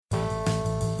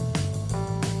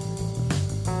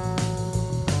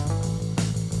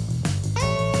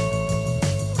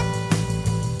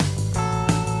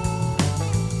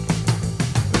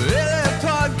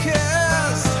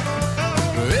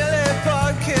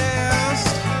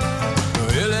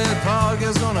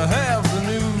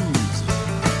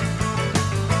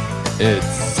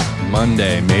It's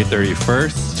Monday, May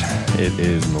 31st. It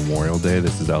is Memorial Day.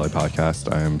 This is LA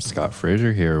Podcast. I'm Scott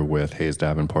Frazier here with Hayes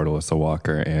Davenport, Alyssa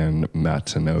Walker, and Matt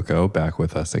Tinoco back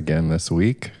with us again this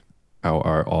week. How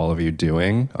are all of you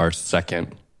doing? Our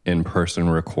second in-person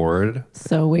record.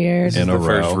 So weird. In a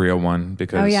row. First real one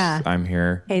because I'm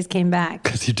here. Hayes came back.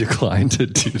 Because he declined to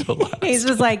do the last. Hayes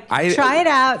was like, try it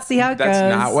out, see how it goes.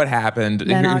 That's not what happened.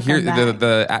 Here,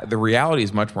 the reality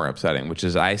is much more upsetting, which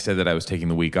is I said that I was taking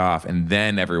the week off, and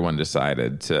then everyone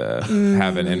decided to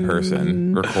have an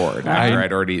in-person record after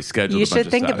I'd already scheduled you a bunch of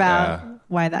should think stuff. about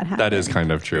why that happened. That is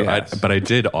kind of true. Yes. But I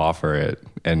did offer it,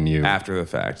 and you... After the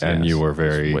fact, and you were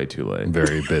way too late.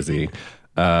 Very busy.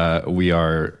 We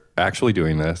are actually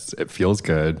doing this. It feels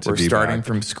good to We're be starting back.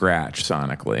 from scratch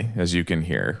sonically, as you can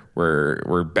hear.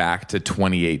 We're back to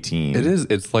 2018. It is.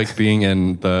 It's like being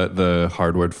in the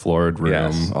hardwood floored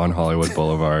room on Hollywood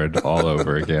Boulevard all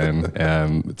over again,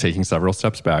 and taking several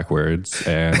steps backwards,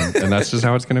 and that's just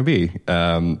how it's going to be.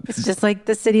 It's just like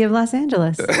the city of Los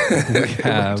Angeles.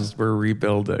 We're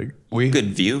rebuilding.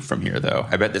 Good view from here, though.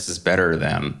 I bet this is better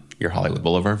than your Hollywood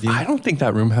Boulevard view. I don't think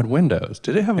that room had windows.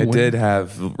 Did it have a window? It did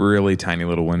have really tiny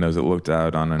little windows that looked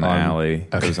out on an alley.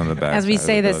 It was on the back. As we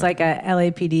say this, like a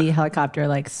LAPD helicopter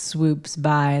like swoops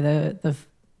by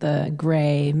the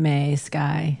gray May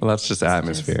sky. Well, that's just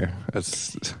atmosphere.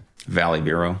 That's Valley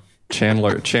Bureau.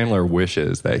 Chandler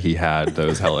wishes that he had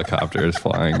those helicopters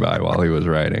flying by while he was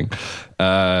writing.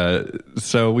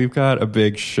 So we've got a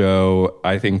big show.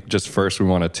 I think just first we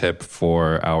want to tip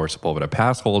for our Sepulveda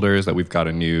pass holders that we've got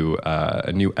a new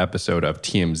episode of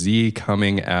TMZ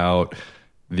coming out.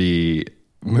 The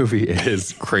movie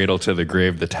is Cradle to the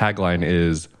Grave. The tagline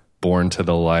is Born to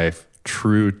the Life,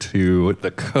 True to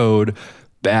the Code,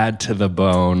 Bad to the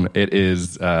Bone. It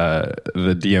is the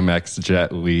DMX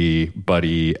Jet Li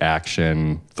buddy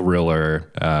action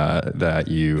thriller that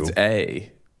you... It's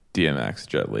a DMX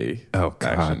Jet Li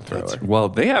action thriller. Well,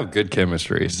 they have good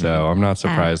chemistry, so I'm not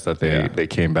surprised that they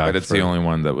came back. But it's the only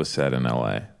one that was set in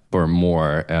LA. For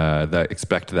more,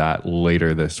 expect that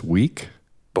later this week.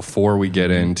 Before we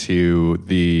get into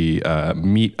the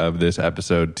meat of this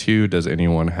episode, too, does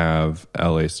anyone have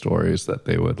LA stories that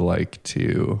they would like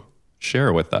to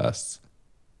share with us?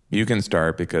 You can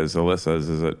start because Alyssa's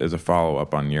is a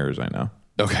follow-up on yours, I know.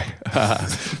 Okay.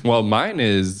 Well, mine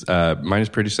is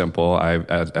pretty simple.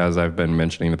 As I've been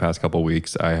mentioning the past couple of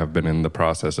weeks, I have been in the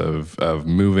process of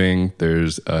moving.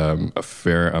 There's a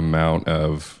fair amount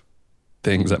of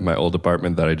things at my old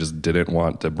apartment that I just didn't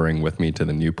want to bring with me to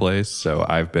the new place. So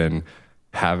I've been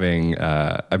having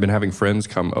friends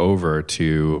come over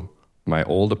to my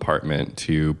old apartment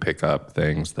to pick up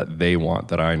things that they want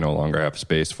that I no longer have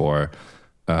space for,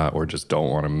 or just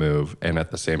don't want to move. And at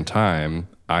the same time,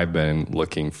 I've been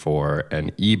looking for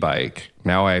an e-bike.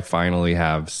 Now I finally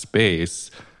have space,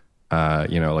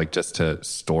 just to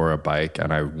store a bike,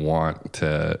 and I want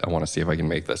to see if I can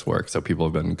make this work. So people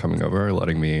have been coming over,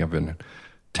 I've been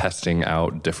testing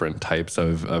out different types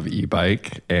of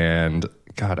e-bike, and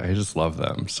God, I just love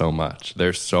them so much.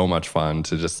 They're so much fun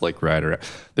to just like ride around.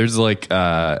 There's like,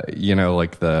 the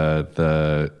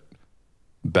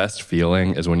best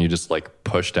feeling is when you just like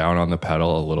push down on the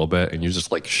pedal a little bit and you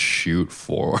just like shoot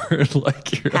forward.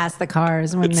 Like you're past the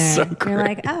cars when you're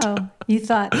like, oh, you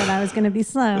thought that I was going to be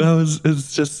slow.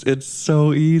 It's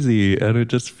so easy, and it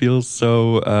just feels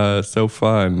so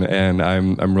fun. And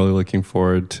I'm really looking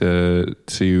forward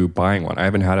to buying one. I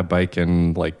haven't had a bike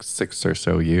in like 6 or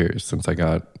so years since I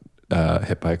got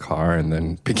hit by a car, and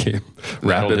then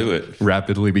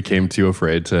rapidly became too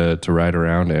afraid to ride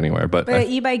around anywhere. But an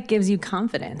e-bike gives you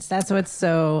confidence. That's what's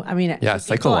so,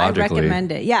 psychologically. I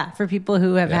recommend it. Yeah. For people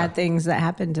who have had things that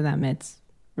happen to them, it's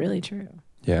really true.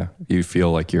 Yeah. You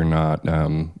feel like you're not,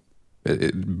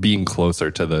 being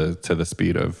closer to the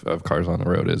speed of cars on the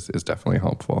road is definitely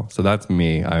helpful. So that's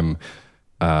me. I'm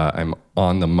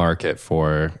on the market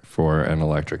for an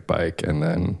electric bike, and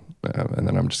then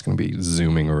I'm just going to be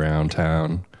zooming around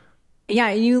town.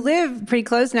 Yeah, you live pretty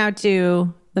close now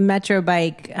to the Metro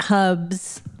bike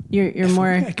hubs. You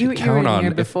were in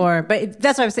here before, but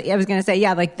that's what I was going to say.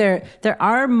 Yeah, like there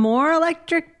are more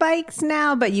electric bikes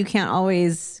now, but you can't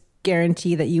always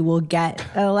guarantee that you will get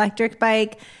an electric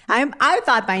bike. I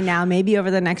thought by now, maybe over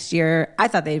the next year, I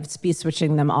thought they'd be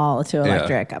switching them all to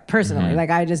electric. Personally, like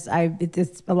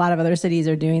it's a lot of other cities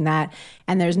are doing that,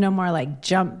 and there's no more like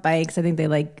jump bikes. I think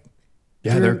they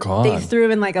they're gone. They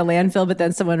threw in like a landfill, but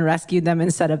then someone rescued them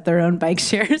and set up their own bike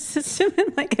share system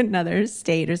in like another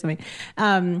state or something.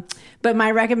 But my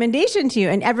recommendation to you,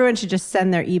 and everyone should just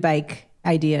send their e-bike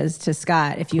ideas to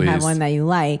Scott if you have one that you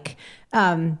like.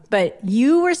 But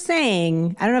you were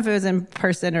saying, I don't know if it was in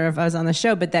person or if I was on the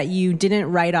show, but that you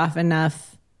didn't write off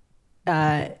enough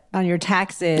on your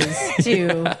taxes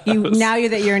to now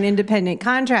that you're an independent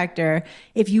contractor.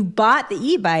 If you bought the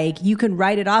e-bike, you could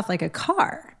write it off like a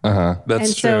car.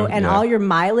 That's true. And all your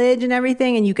mileage and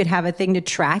everything, and you could have a thing to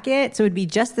track it. So it'd be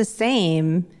just the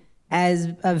same as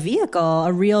a vehicle,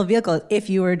 a real vehicle, if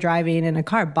you were driving in a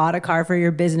car, bought a car for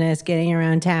your business, getting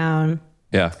around town.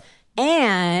 Yeah.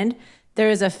 And there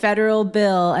is a federal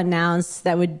bill announced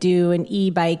that would do an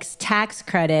e-bikes tax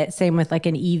credit, same with like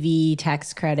an EV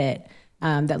tax credit,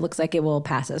 that looks like it will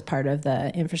pass as part of the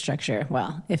infrastructure.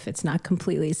 Well, if it's not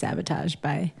completely sabotaged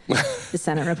by the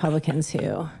Senate Republicans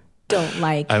who don't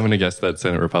like. I'm going to guess that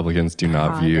Senate Republicans do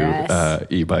not view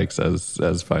e-bikes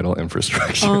as vital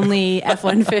infrastructure. Only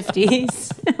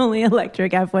F-150s, only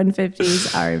electric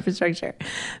F-150s are infrastructure.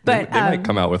 But they might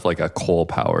come out with like a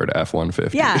coal-powered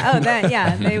F-150.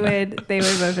 Yeah. They would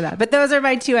vote for that. But those are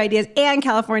my two ideas. And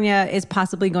California is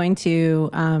possibly going to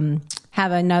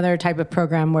have another type of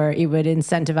program where it would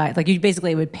incentivize, like you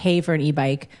basically would pay for an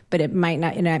e-bike, but it might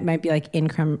not, it might be like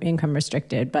income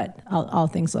restricted, but all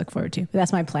things to look forward to. But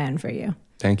that's my plan for you.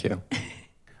 Thank you.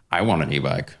 I want an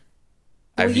e-bike.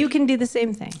 Well, you can do the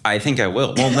same thing. I think I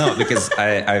will. Well, no, because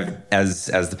I've as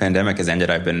the pandemic has ended,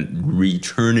 I've been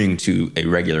returning to a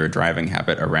regular driving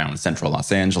habit around central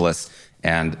Los Angeles,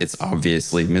 and it's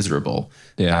obviously miserable.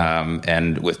 Yeah.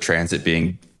 And with transit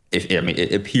being,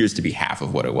 it appears to be half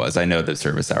of what it was. I know the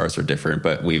service hours are different,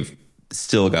 but we've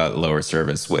still got lower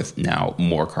service with now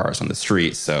more cars on the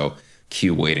street. So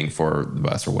queue waiting for the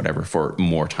bus or whatever for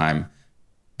more time.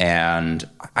 And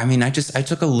I mean, I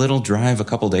took a little drive a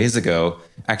couple days ago,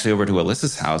 actually over to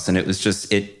Alyssa's house. And it was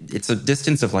just, it's a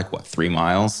distance of 3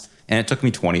 miles. And it took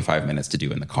me 25 minutes to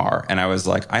do in the car. And I was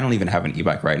like, I don't even have an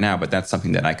e-bike right now, but that's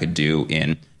something that I could do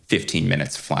in 15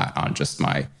 minutes flat on just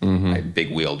my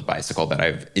big wheeled bicycle that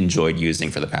I've enjoyed using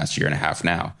for the past year and a half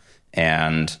now.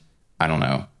 And I don't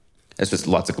know. It's just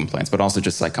lots of complaints, but also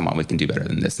just come on, we can do better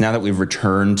than this. Now that we've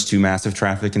returned to massive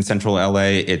traffic in central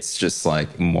LA, it's just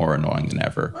more annoying than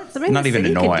ever. Well, not even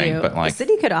annoying, but the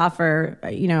city could offer,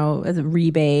 a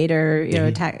rebate or,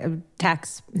 a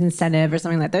tax incentive or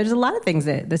something like that. There's a lot of things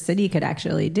that the city could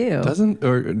actually do.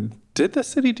 Did the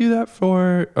city do that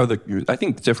for? I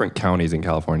think different counties in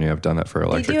California have done that for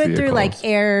electric vehicles. They do it through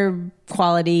air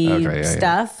quality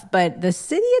stuff, but the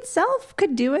city itself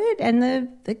could do it, and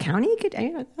the county could.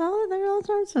 There are all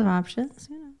sorts of options.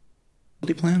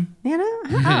 Plan.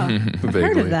 I've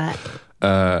heard of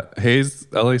that. Hayes,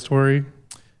 LA story.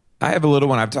 I have a little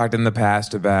one. I've talked in the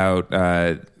past about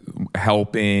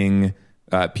helping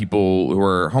people who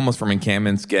are homeless from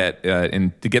encampments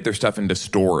to get their stuff into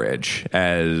storage.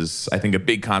 As I think a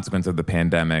big consequence of the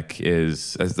pandemic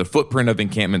is, as the footprint of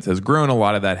encampments has grown, a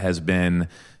lot of that has been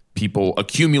people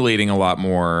accumulating a lot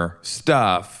more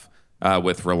stuff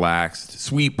with relaxed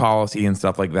sweep policy and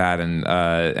stuff like that,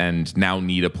 and now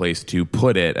need a place to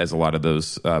put it as a lot of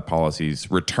those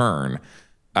policies return.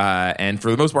 And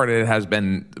for the most part, it has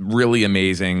been really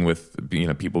amazing with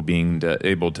people being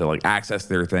able to access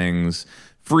their things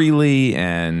freely,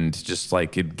 and just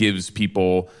it gives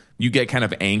people, you get kind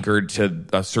of anchored to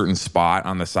a certain spot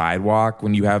on the sidewalk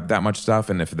when you have that much stuff.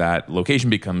 And if that location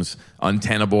becomes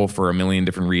untenable for a million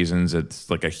different reasons, it's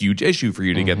a huge issue for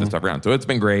you to get the stuff around. So it's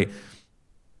been great.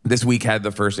 This week had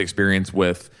the first experience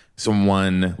with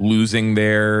someone losing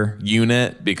their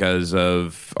unit because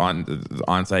of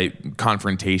on-site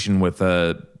confrontation with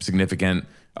a significant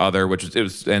other,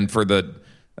 and for the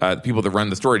people that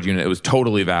run the storage unit, it was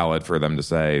totally valid for them to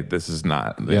say, this is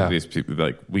not, these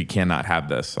people, we cannot have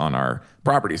this on our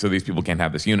property. So these people can't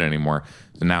have this unit anymore.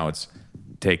 So now it's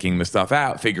taking the stuff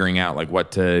out, figuring out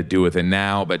what to do with it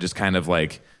now, but just kind of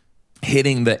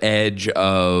hitting the edge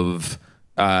of,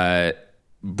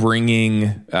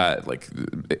 bringing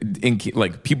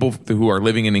people who are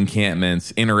living in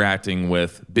encampments interacting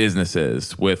with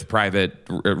businesses, with private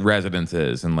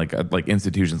residences, and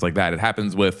institutions like that. It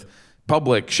happens with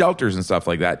public shelters and stuff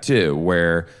like that too,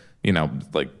 where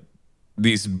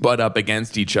these butt up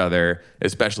against each other,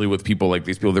 especially with people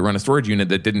these people that run a storage unit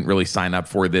that didn't really sign up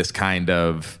for this kind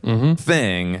of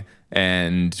thing.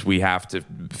 And we have to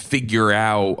figure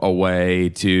out a way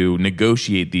to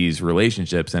negotiate these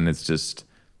relationships, and it's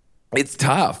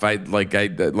tough.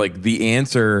 The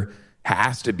answer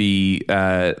has to be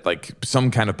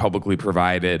some kind of publicly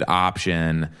provided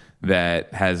option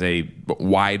that has a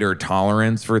wider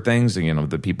tolerance for things.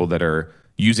 The people that are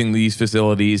using these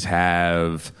facilities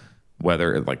have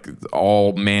whether like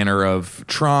all manner of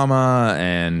trauma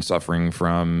and suffering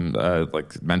from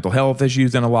like mental health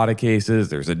issues in a lot of cases.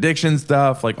 There's addiction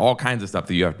stuff, like all kinds of stuff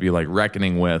that you have to be like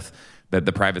reckoning with that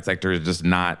the private sector is just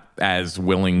not as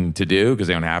willing to do because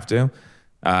they don't have to.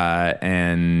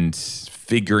 And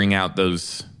figuring out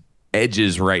those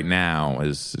edges right now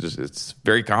is just, it's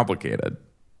very complicated.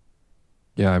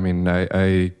 Yeah, I mean,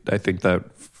 I think that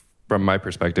from my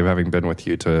perspective, having been with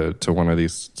you to one of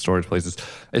these storage places,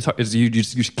 you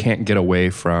just can't get away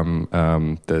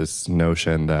from this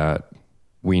notion that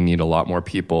we need a lot more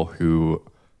people who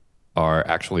are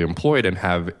actually employed and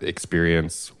have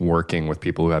experience working with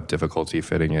people who have difficulty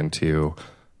fitting into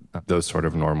those sort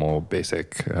of normal,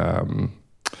 basic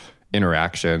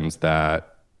interactions that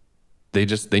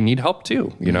they need help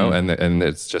too, you know, and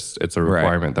it's a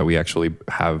requirement that we actually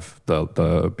have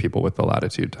the people with the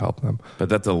latitude to help them. But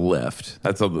that's a lift.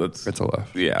 It's a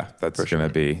lift. Yeah, that's going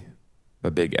to be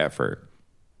a big effort.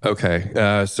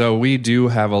 Okay, so we do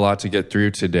have a lot to get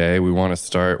through today. We want to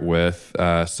start with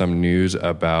some news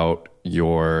about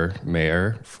your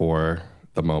mayor for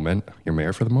the moment. Your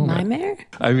mayor for the moment. My mayor?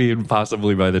 I mean,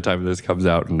 possibly by the time this comes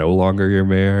out, no longer your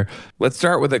mayor. Let's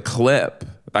start with a clip.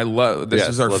 I love this.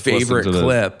 Is our favorite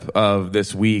clip of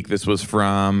this week. This was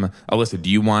from Alyssa. Do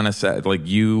you want to set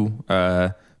you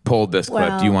pulled this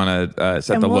clip? Do you want to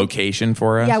set the location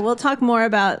for us? Yeah, we'll talk more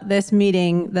about this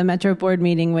meeting, the Metro Board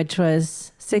meeting, which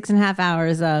was 6.5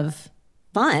 hours of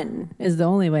fun. Is the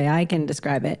only way I can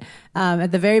describe it.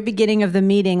 At the very beginning of the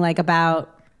meeting, like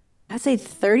about, I'd say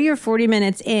 30 or 40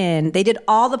 minutes in, they did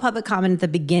all the public comment at the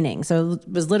beginning. So it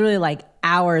was literally like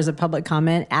hours of public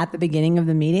comment at the beginning of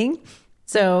the meeting.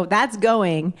 So that's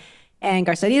going. And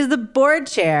Garcetti is the board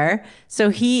chair. So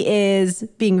he is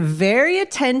being very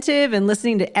attentive and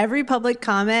listening to every public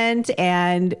comment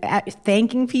and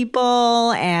thanking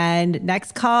people and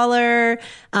next caller.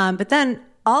 But then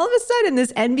all of a sudden,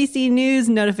 this NBC News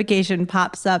notification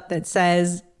pops up that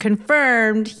says,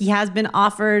 confirmed, he has been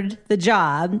offered the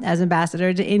job as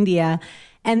ambassador to India.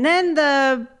 And then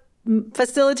the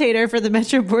facilitator for the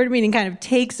Metro Board meeting kind of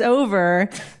takes over,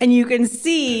 and you can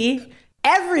see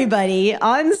everybody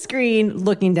on screen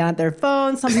looking down at their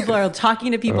phones. Some people are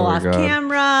talking to people off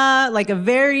camera, like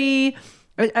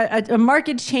a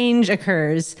marked change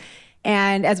occurs.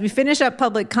 And as we finish up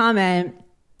public comment,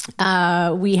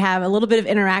 we have a little bit of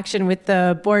interaction with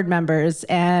the board members,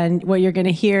 and what you're going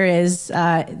to hear is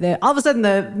all of a sudden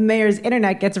the mayor's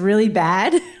internet gets really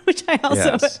bad, which I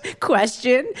also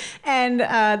question, and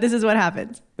this is what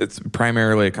happens. It's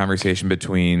primarily a conversation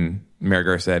between Mayor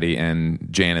Garcetti and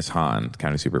Janice Hahn,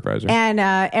 county supervisor, and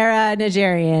Era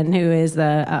Najarian, who is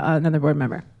another board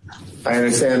member. I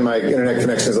understand my internet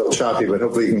connection is a little choppy, but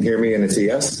hopefully you can hear me and it's a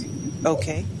yes.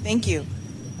 Okay, thank you.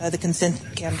 The consent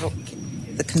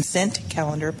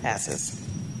calendar passes.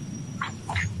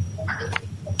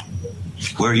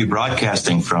 Where are you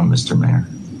broadcasting from, Mr. Mayor?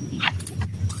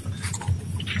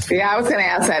 Yeah, I was going to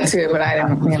ask that too, but I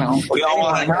didn't, We all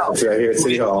want to know. It's right here at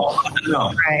City Hall.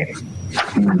 Right.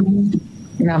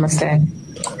 Namaste.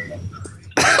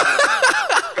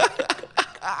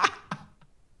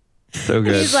 So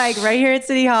good. He's like right here at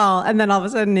City Hall, and then all of a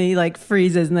sudden he like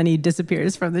freezes, and then he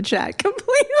disappears from the chat completely.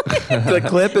 The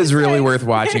clip is really worth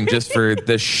watching just for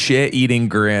the shit-eating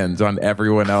grins on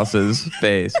everyone else's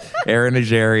face. Aaron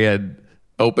Najarian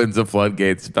opens the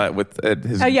floodgates, but with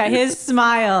his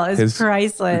smile is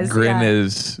priceless. Grin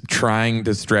is trying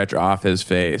to stretch off his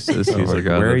face. He's like,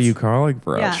 where are you calling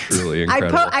from? Yeah. Truly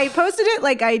incredible. I posted it,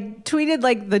 like I tweeted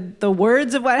like the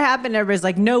words of what happened. Everybody's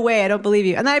like, no way, I don't believe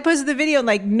you. And then I posted the video and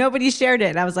like nobody shared it.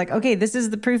 And I was like, okay, this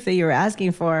is the proof that you were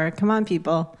asking for. Come on,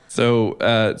 people. So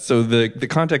the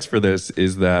context for this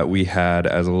is that we had,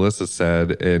 as Alyssa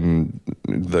said, in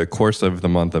the course of the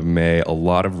month of May, a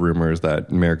lot of rumors that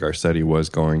Mayor Garcetti was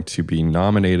going to be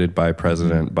nominated by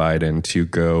President Biden to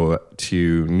go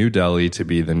to New Delhi to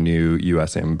be the new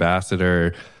U.S.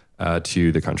 ambassador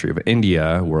to the country of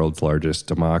India, world's largest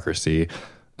democracy.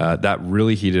 That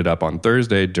really heated up on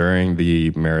Thursday during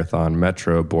the Marathon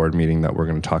Metro board meeting that we're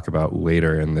going to talk about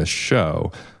later in this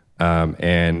show.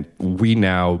 And we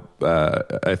now,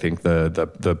 I think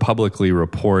the publicly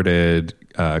reported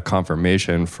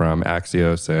confirmation from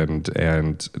Axios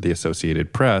and the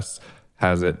Associated Press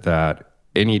has it that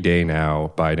any day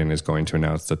now, Biden is going to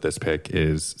announce that this pick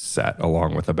is set,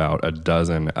 along with about a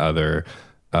dozen other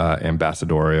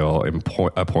ambassadorial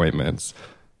appointments.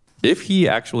 If he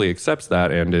actually accepts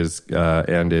that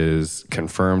and is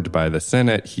confirmed by the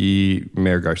Senate,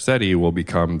 Mayor Garcetti will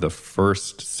become the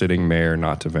first sitting mayor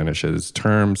not to finish his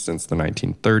term since the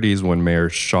 1930s, when Mayor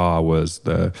Shaw was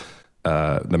the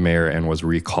mayor and was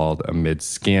recalled amid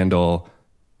scandal.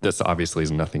 this obviously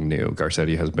is nothing new.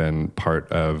 Garcetti has been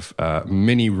part of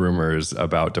many rumors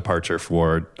about departure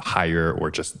for higher or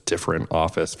just different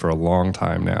office for a long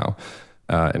time now.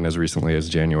 And as recently as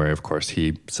January, of course,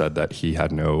 he said that he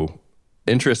had no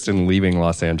interest in leaving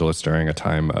Los Angeles during a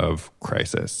time of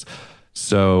crisis.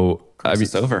 So,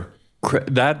 Crisis over.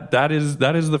 That is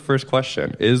the first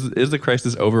question. Is the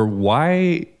crisis over?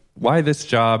 Why this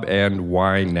job and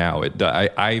why now?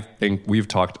 I think we've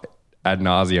talked ad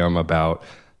nauseum about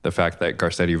the fact that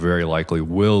Garcetti very likely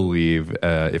will leave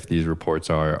if these reports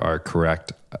are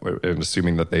correct, and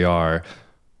assuming that they are.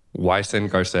 Why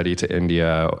send Garcetti to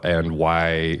India, and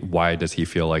why does he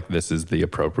feel like this is the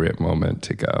appropriate moment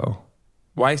to go?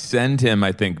 Why send him?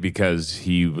 I think because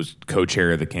he was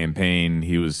co-chair of the campaign.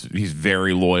 He's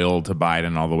very loyal to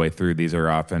Biden all the way through. These are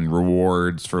often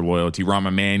rewards for loyalty. Rahm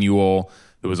Emanuel,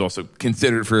 who was also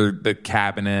considered for the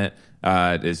cabinet,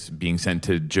 is being sent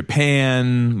to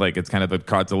Japan. Like, it's kind of a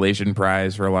consolation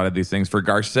prize for a lot of these things. For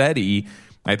Garcetti,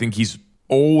 I think he's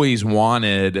always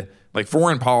wanted, like,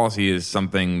 foreign policy is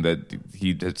something that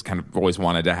he has kind of always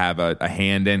wanted to have a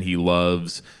hand in. He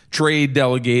loves trade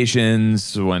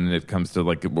delegations when it comes to,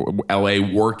 like, LA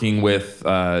working with,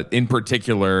 in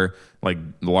particular, like,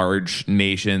 large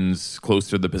nations close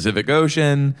to the Pacific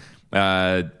Ocean.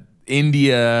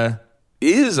 India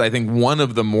is, I think, one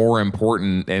of the more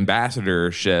important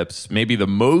ambassadorships, maybe the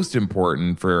most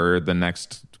important for the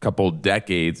next couple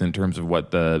decades in terms of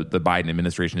what the Biden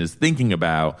administration is thinking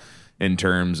about in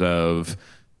terms of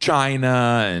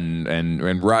China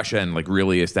and Russia, and like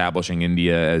really establishing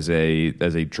India as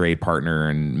a trade partner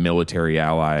and military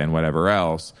ally and whatever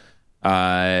else.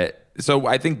 So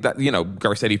I think that,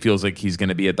 Garcetti feels like he's going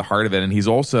to be at the heart of it, and he's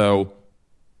also,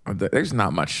 there's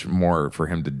not much more for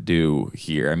him to do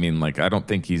here. I mean, like, I don't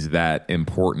think he's that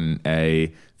important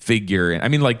a figure. I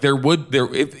mean, like,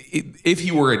 if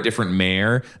he were a different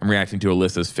mayor, I'm reacting to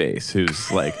Alyssa's face, who's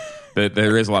like,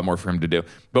 there is a lot more for him to do.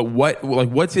 But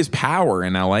what's his power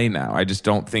in LA now? I just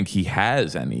don't think he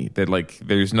has any. That, like,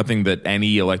 there's nothing that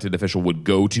any elected official would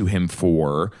go to him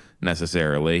for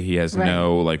necessarily. He has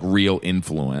no, like, real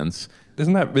influence.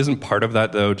 Isn't part of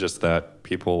that, though, just that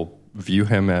people view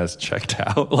him as checked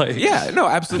out? Like, yeah, no,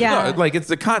 absolutely. Yeah. No, like, it's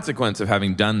the consequence of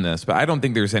having done this, but I don't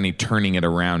think there's any turning it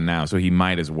around now, so he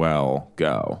might as well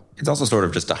go. It's also sort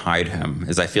of just to hide him,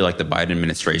 as I feel like the Biden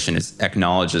administration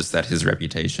acknowledges that his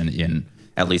reputation in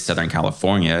at least Southern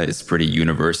California is pretty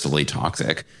universally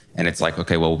toxic. And it's like,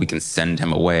 okay, well, we can send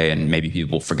him away and maybe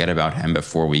people forget about him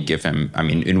before we give him, I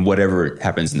mean, in whatever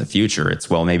happens in the future, it's,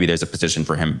 well, maybe there's a position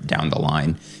for him down the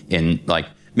line in, like,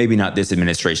 maybe not this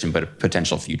administration, but a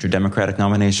potential future Democratic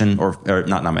nomination, or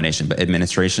not nomination, but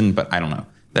administration. But I don't know.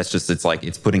 That's just, it's like,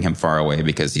 it's putting him far away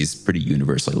because he's pretty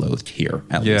universally loathed here,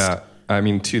 at least. Yeah. I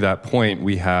mean, to that point,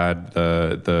 we had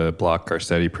the Block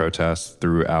Garcetti protests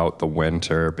throughout the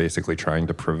winter, basically trying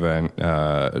to prevent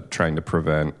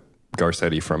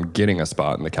Garcetti from getting a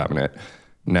spot in the cabinet.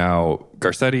 Now,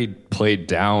 Garcetti played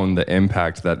down the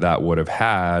impact that would have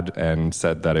had and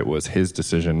said that it was his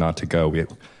decision not to go. We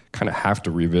kind of have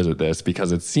to revisit this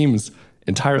because it seems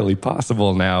entirely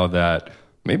possible now that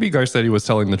maybe Garcetti was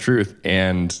telling the truth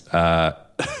and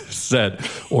said,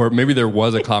 or maybe there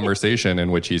was a conversation in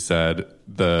which he said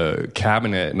the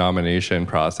cabinet nomination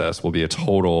process will be a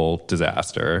total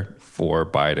disaster for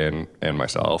Biden and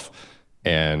myself,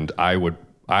 and I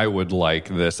would like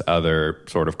this other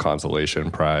sort of consolation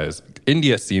prize.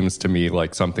 India seems to me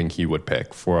like something he would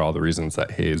pick for all the reasons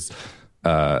that Hayes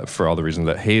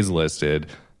listed.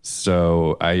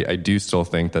 So I do still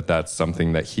think that that's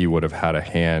something that he would have had a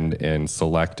hand in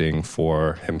selecting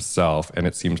for himself. And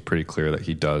it seems pretty clear that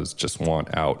he does just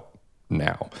want out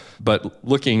now. But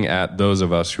looking at those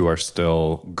of us who are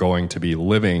still going to be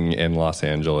living in Los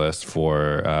Angeles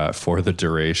for the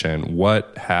duration,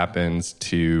 what happens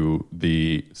to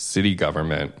the city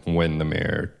government when the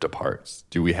mayor departs?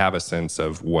 Do we have a sense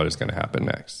of what is going to happen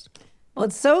next? Well,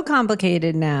 it's so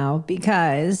complicated now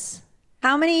because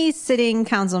how many sitting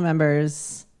council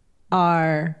members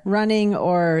are running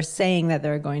or saying that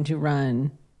they're going to run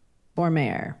for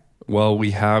mayor? Well, we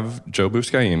have Joe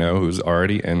Buscaino, who's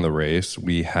already in the race.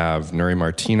 We have Nuri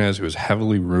Martinez, who is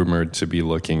heavily rumored to be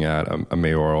looking at a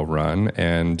mayoral run.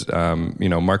 And,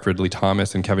 Mark Ridley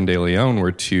Thomas and Kevin De Leon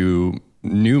were two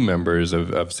new members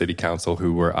of city council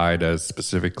who were eyed as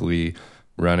specifically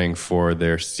running for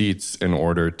their seats in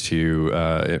order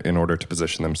to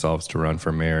position themselves to run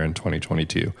for mayor in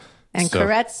 2022. And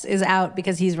Koretz is out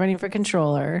because he's running for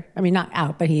controller. I mean, not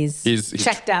out, but he's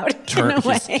checked out.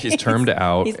 He's termed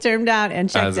out. He's termed out and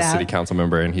checked out. As a city council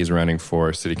member, and he's running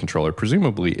for city controller,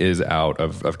 presumably is out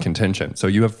of contention. So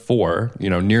you have 4,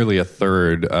 nearly a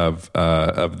third of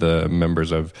the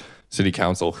members of city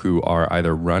council who are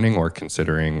either running or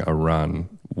considering a run.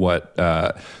 What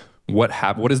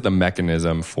is the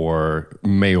mechanism for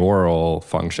mayoral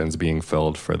functions being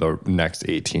filled for the next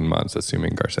 18 months,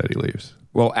 assuming Garcetti leaves?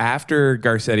 Well, after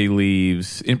Garcetti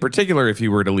leaves, in particular, if he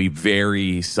were to leave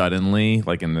very suddenly,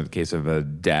 like in the case of a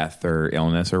death or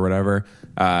illness or whatever,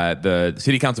 the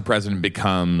city council president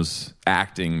becomes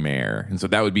acting mayor. And so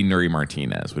that would be Nuri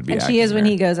Martinez would be and acting she is mayor.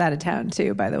 When he goes out of town,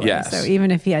 too, by the way. Yes. So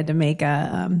even if he had to make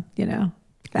a,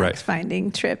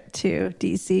 fact-finding trip to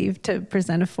D.C. to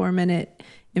present a 4-minute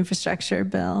infrastructure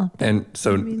bill. And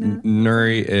so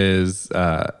Nuri is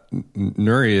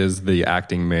the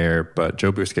acting mayor, but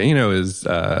Joe Buscaino is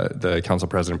the council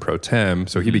president pro tem,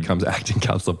 so he becomes acting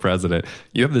council president.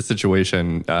 You have this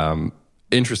situation,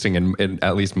 interesting in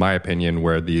at least my opinion,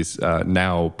 where these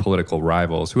now political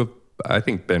rivals, who have, I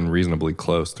think, been reasonably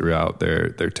close throughout their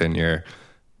tenure,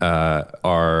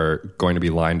 are going to be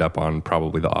lined up on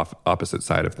probably the opposite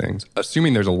side of things.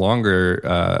 Assuming there's a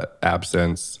longer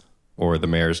absence, or the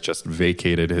mayor's just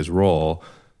vacated his role,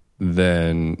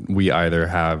 then we either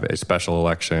have a special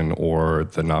election or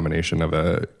the nomination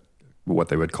of what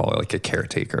they would call like a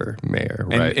caretaker mayor,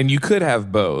 right? And you could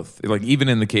have both. Like even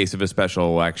in the case of a special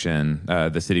election,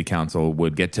 the city council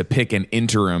would get to pick an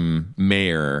interim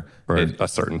mayor for a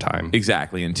certain time.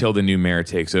 Exactly, until the new mayor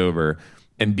takes over.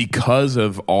 And because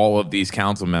of all of these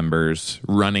council members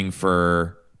running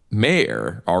for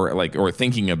mayor or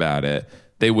thinking about it,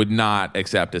 they would not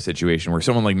accept a situation where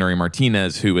someone like Nuri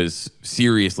Martinez, who is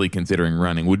seriously considering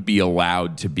running, would be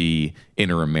allowed to be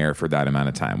interim mayor for that amount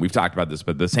of time. We've talked about this,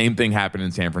 but the same thing happened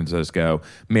in San Francisco.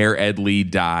 Mayor Ed Lee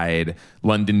died.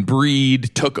 London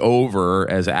Breed took over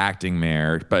as acting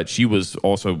mayor, but she was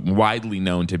also widely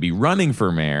known to be running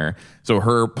for mayor. So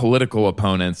her political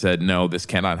opponent said, no, this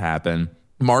cannot happen.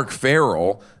 Mark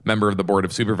Farrell, member of the Board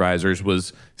of Supervisors,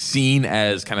 was seen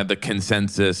as kind of the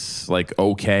consensus,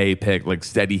 okay pick,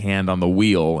 steady hand on the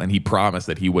wheel, and he promised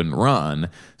that he wouldn't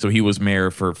run. So he was mayor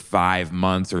for 5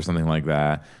 months or something like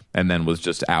that, and then was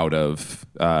just out of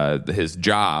his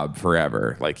job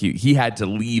forever. He had to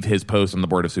leave his post on the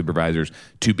Board of Supervisors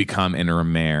to become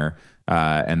interim mayor,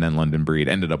 and then London Breed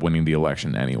ended up winning the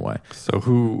election anyway. So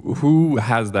who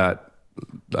has that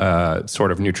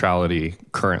sort of neutrality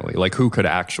currently? Who could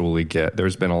actually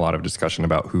there's been a lot of discussion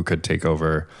about who could take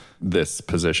over this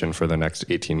position for the next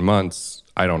 18 months.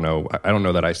 I don't know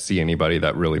that I see anybody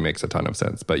that really makes a ton of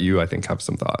sense, but you, I think, have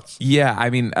some thoughts. Yeah, I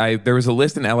mean, there was a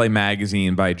list in LA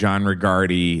Magazine by John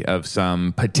Rigardi of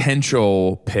some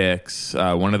potential picks.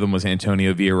 One of them was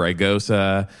Antonio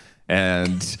Villaraigosa,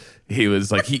 and he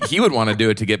was like, he would want to do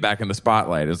it to get back in the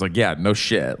spotlight. It was like, yeah, no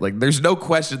shit. There's no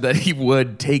question that he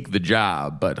would take the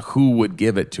job, but who would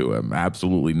give it to him?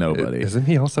 Absolutely nobody. Isn't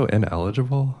he also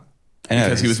ineligible?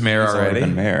 Because he was mayor already?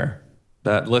 Been mayor.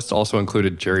 That list also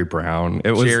included Jerry Brown.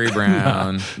 It was Jerry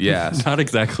Brown, yes. Not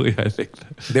exactly, I think.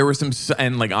 There were some,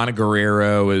 and Ana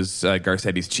Guerrero is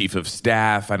Garcetti's chief of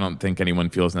staff. I don't think anyone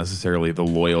feels necessarily the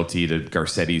loyalty to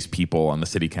Garcetti's people on the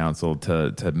city council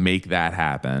to make that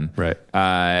happen. Right.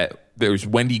 There's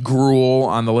Wendy Gruhl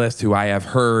on the list, who I have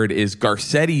heard is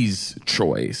Garcetti's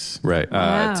choice, right,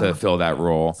 Wow. To fill that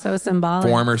role. So symbolic.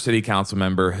 Former city council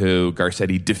member who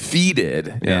Garcetti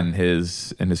defeated in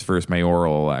his first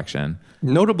mayoral election.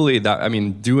 Notably,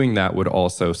 doing that would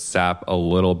also sap a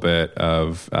little bit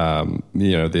of,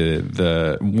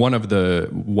 the one of the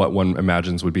what one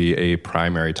imagines would be a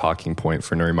primary talking point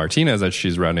for Nuri Martinez as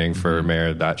she's running for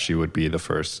mayor, that she would be the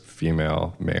first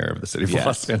female mayor of the city of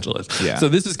Los Angeles. Yeah. So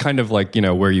this is kind of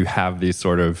where you have these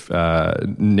sort of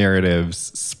narratives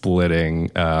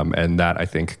splitting, and that I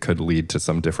think could lead to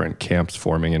some different camps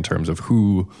forming in terms of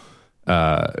who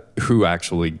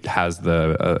actually has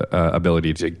the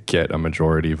ability to get a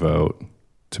majority vote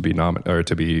to be nominated or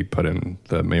to be put in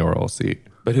the mayoral seat.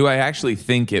 But who I actually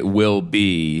think it will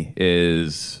be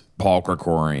is Paul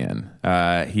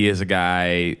Krekorian. He is a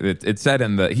guy that it said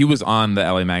he was on the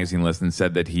LA Magazine list and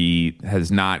said that he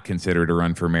has not considered a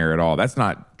run for mayor at all. That's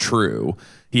not true.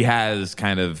 He has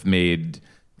kind of made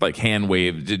hand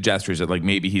wave gestures that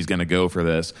maybe he's going to go for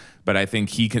this, but I think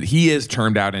he is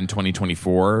termed out in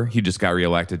 2024. He just got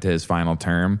reelected to his final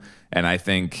term, and I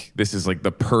think this is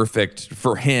the perfect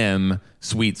for him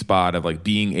sweet spot of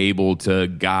being able to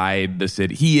guide the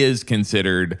city. He is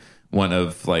considered one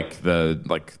of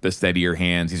the steadier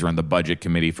hands. He's run the budget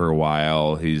committee for a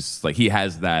while. He's he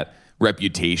has that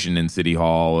reputation in City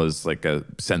Hall as like a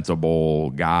sensible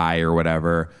guy or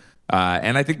whatever.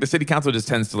 And I think the city council just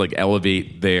tends to like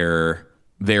elevate their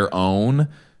own.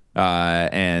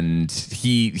 And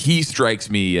he strikes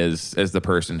me as the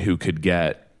person who could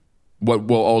get what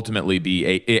will ultimately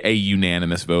be a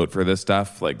unanimous vote for this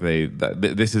stuff. Like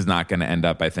this is not going to end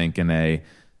up, I think, in a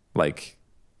like.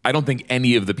 I don't think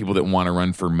any of the people that want to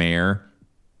run for mayor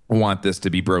want this to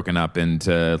be broken up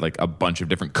into like a bunch of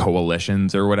different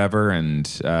coalitions or whatever, and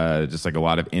just like a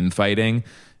lot of infighting.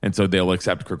 And so they'll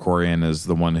accept Krekorian as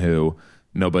the one who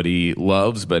nobody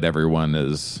loves, but everyone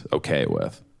is okay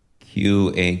with.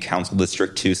 Cue a council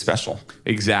district 2 special.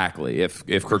 Exactly. If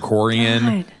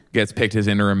Krekorian gets picked as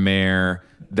interim mayor,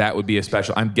 that would be a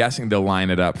special. I'm guessing they'll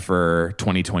line it up for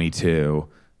 2022.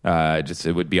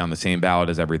 It would be on the same ballot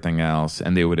as everything else,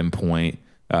 and they would appoint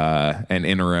an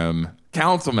interim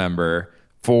council member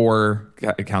for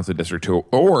Council District 2,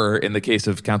 or in the case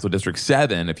of Council District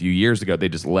 7, a few years ago, they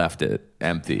just left it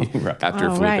empty after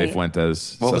Felipe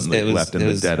Fuentes left in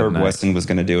the dead of night. Weston was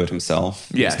going to do it himself.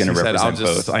 Yes, he was going to represent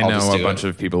both. I know a bunch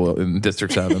of people in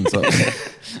District 7. So.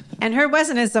 And Herb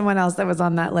Weston is someone else that was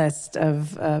on that list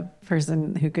of a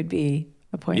person who could be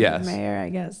appointed mayor, I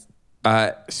guess.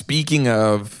 Speaking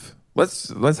of,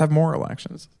 let's have more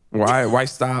elections. Why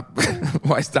stop?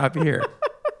 Why stop here?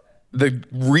 The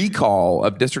recall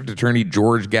of District Attorney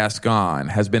George Gascon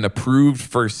has been approved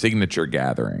for signature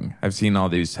gathering. I've seen all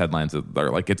these headlines that are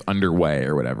like it's underway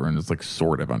or whatever, and it's like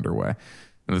sort of underway.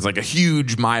 And it's like a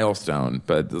huge milestone,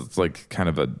 but it's like kind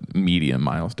of a medium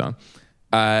milestone.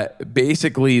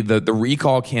 Basically, the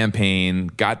recall campaign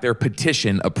got their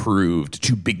petition approved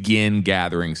to begin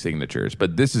gathering signatures.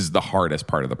 But this is the hardest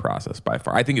part of the process by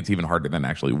far. I think it's even harder than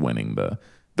actually winning the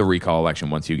recall election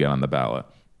once you get on the ballot.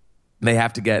 They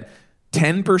have to get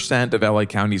 10% of LA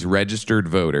County's registered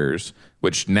voters,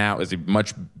 which now is a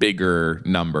much bigger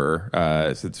number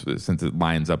since it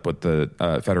lines up with the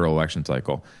federal election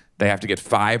cycle. They have to get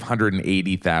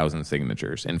 580,000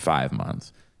 signatures in 5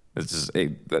 months.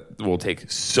 That will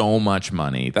take so much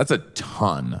money. That's a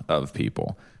ton of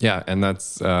people. Yeah, and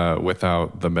that's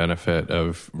without the benefit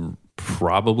of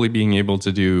probably being able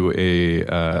to do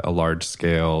a large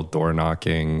scale door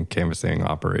knocking canvassing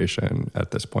operation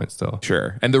at this point still.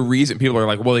 Sure. And the reason people are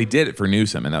like, well, they did it for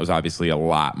Newsom, and that was obviously a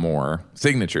lot more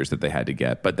signatures that they had to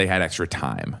get, but they had extra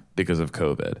time because of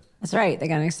COVID. That's right. They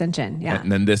got an extension. Yeah.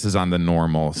 And then this is on the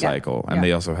normal cycle. And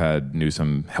they also had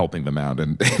Newsom helping them out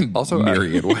in also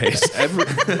myriad ways.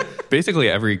 Basically,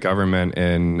 every government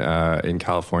in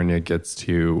California gets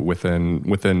to,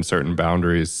 within certain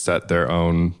boundaries, set their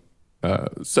own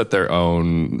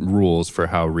rules for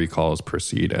how recalls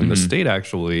proceed. And the state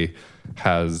actually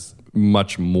has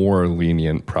much more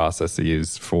lenient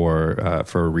processes for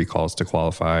recalls to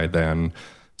qualify than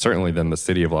the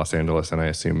city of Los Angeles, and I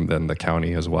assume then the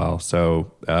county as well.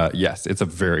 So yes, it's a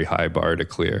very high bar to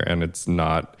clear, and it's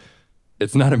not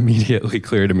immediately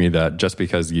clear to me that just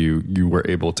because you were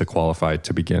able to qualify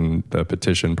to begin the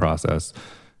petition process,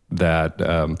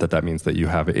 that means that you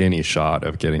have any shot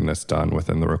of getting this done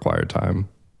within the required time.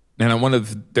 And on one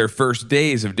of their first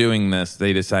days of doing this,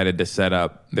 they decided to set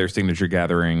up their signature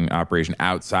gathering operation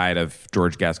outside of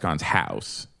George Gascon's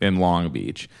house in Long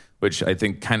Beach, which I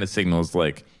think kind of signals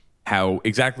like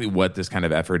exactly what this kind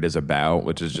of effort is about,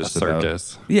 which is just a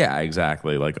circus. Yeah,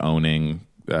 exactly. Like owning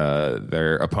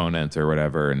their opponents or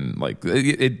whatever. And like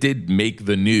it did make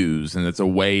the news, and it's a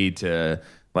way to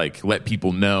like let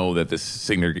people know that this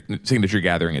signature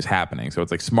gathering is happening. So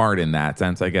it's like smart in that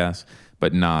sense, I guess,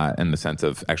 but not in the sense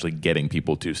of actually getting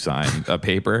people to sign a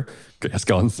paper.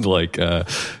 Gascon's like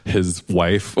his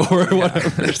wife or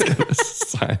whatever is going to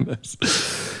sign this.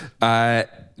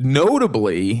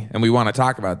 Notably, and we want to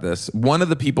talk about this, one of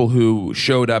the people who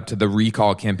showed up to the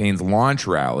recall campaign's launch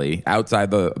rally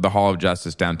outside the Hall of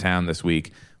Justice downtown this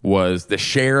week was the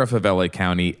sheriff of LA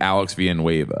County, Alex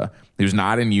Villanueva. He was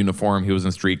not in uniform. He was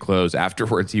in street clothes.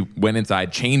 Afterwards, he went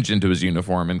inside, changed into his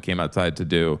uniform, and came outside to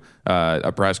do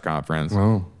a press conference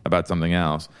about something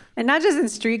else. And not just in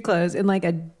street clothes, in like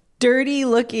a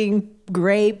dirty-looking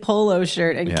gray polo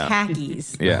shirt and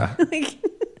khakis. Yeah.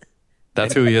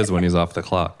 That's who he is when he's off the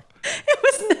clock. It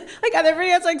was like everybody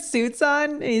has like suits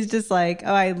on, and he's just like,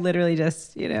 oh, I literally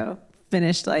just,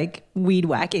 finished like weed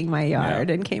whacking my yard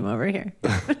and came over here.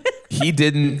 He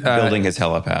didn't building his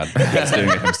helipad. He's doing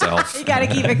it himself. You got to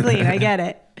keep it clean. I get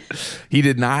it. He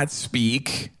did not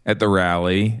speak at the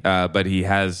rally, but he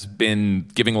has been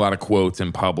giving a lot of quotes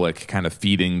in public, kind of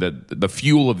feeding the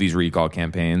fuel of these recall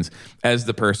campaigns as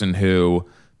the person who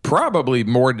probably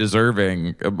more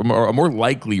deserving, a more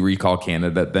likely recall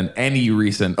candidate than any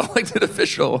recent elected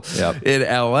official in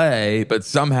LA, but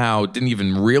somehow didn't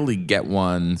even really get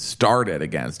one started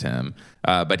against him.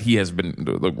 But he has been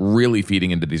really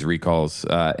feeding into these recalls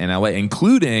in LA,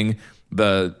 including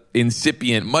the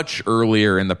incipient, much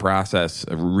earlier in the process,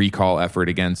 recall effort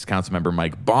against Councilmember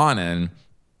Mike Bonin.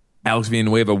 Alex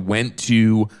Villanueva went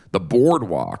to the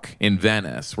boardwalk in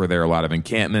Venice, where there are a lot of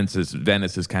encampments.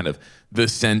 Venice is kind of the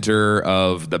center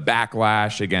of the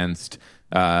backlash against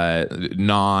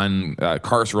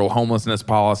non-carceral homelessness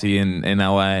policy in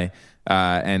LA.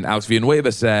 And Alex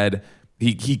Villanueva said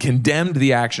he condemned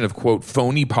the action of, quote,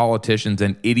 phony politicians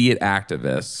and idiot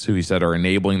activists who he said are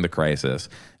enabling the crisis.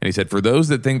 And he said, for those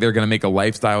that think they're going to make a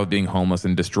lifestyle of being homeless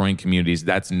and destroying communities,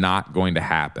 that's not going to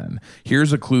happen.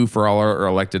 Here's a clue for all our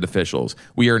elected officials.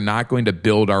 We are not going to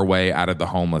build our way out of the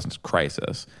homeless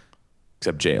crisis.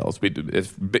 Except jails. We could,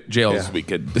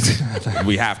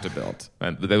 we have to build.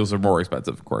 And those are more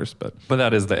expensive, of course. But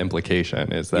that is the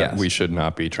implication, is that we should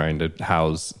not be trying to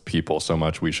house people so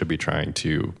much. We should be trying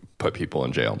to put people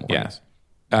in jail more. Yes.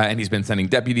 And he's been sending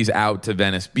deputies out to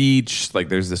Venice Beach. Like,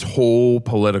 there's this whole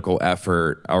political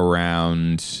effort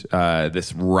around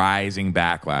this rising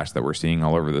backlash that we're seeing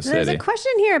all over the city. There's a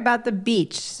question here about the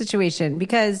beach situation,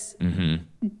 because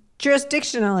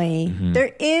jurisdictionally,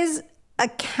 there is a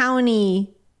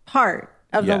county part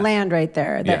of the land right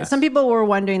there. That some people were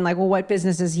wondering, like, well, what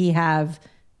business does he have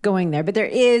going there? But there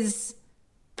is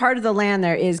part of the land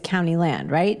there is county land,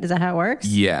 right? Is that how it works?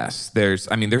 Yes. There's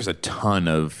a ton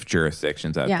of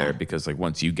jurisdictions out there, because like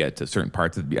once you get to certain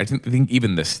parts of the, I think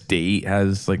even the state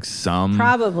has like some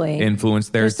probably influence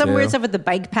there. There's some too. weird stuff with the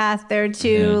bike path there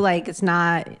too. Like, it's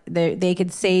not, they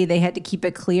could say they had to keep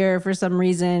it clear for some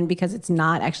reason because it's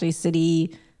not actually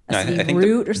city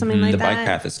route or something like that. The bike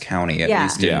path is county, at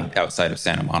least outside of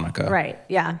Santa Monica. Right.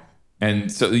 Yeah.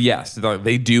 And so, yes,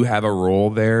 they do have a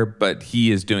role there, but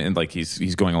he is doing, like,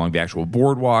 he's going along the actual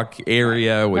boardwalk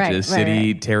area, which is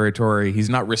city territory. He's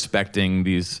not respecting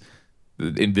these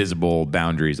invisible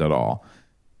boundaries at all.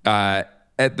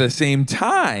 At the same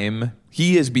time,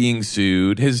 he is being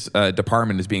sued. His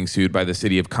department is being sued by the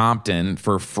city of Compton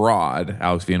for fraud,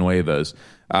 Alex Villanueva's.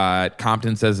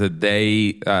 Compton says that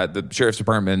the sheriff's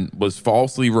department was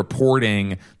falsely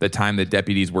reporting the time that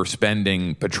deputies were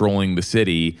spending patrolling the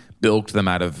city, bilked them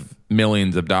out of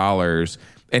millions of dollars.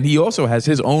 And he also has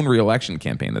his own reelection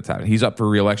campaign that's happening. He's up for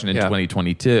reelection in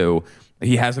 2022.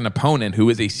 He has an opponent who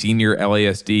is a senior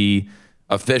LASD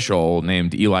official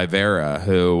named Eli Vera,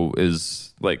 who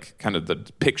is like kind of the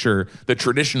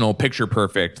traditional picture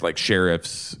perfect like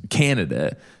sheriff's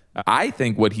candidate. I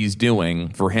think what he's doing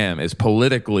for him is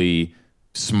politically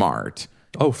smart.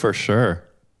 Oh, for sure.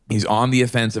 He's on the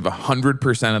offensive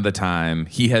 100% of the time.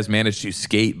 He has managed to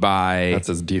skate by. That's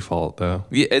his default, though.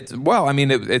 Yeah,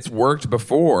 it's worked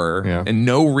before, and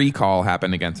no recall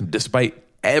happened against him, despite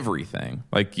everything.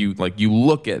 Like you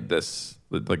look at this,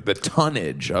 like the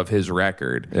tonnage of his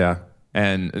record,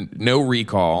 and no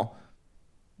recall.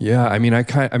 Yeah, I mean,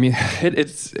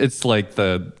 it's like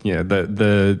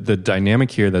the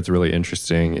dynamic here that's really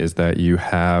interesting is that you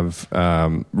have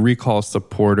recall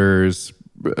supporters,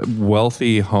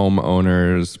 wealthy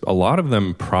homeowners, a lot of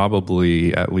them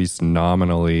probably at least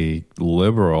nominally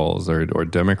liberals or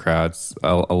Democrats,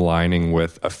 aligning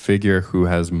with a figure who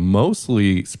has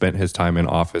mostly spent his time in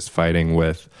office fighting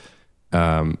with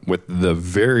the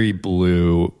very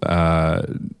blue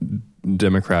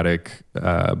Democratic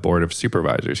Board of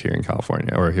Supervisors here in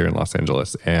California or here in Los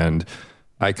Angeles. And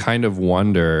I kind of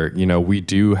wonder, we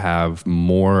do have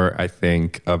more, I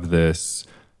think, of this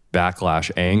backlash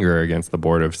anger against the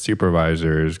Board of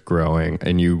Supervisors growing.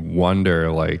 And you wonder,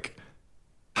 like,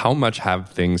 how much have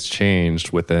things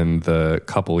changed within the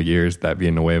couple of years that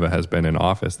Villanueva has been in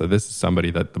office, that this is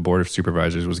somebody that the Board of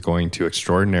Supervisors was going to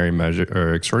extraordinary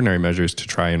measures to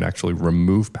try and actually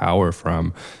remove power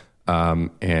from.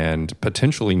 And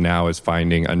potentially now is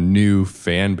finding a new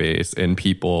fan base in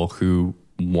people who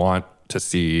want to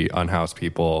see unhoused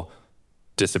people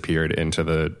disappeared into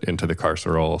the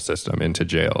carceral system, into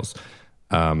jails.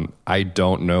 I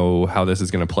don't know how this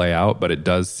is going to play out, but it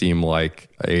does seem like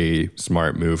a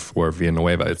smart move for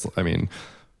Villanueva.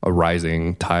 A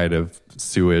rising tide of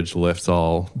sewage lifts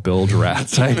all bilge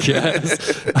rats, I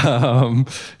guess.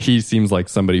 He seems like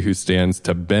somebody who stands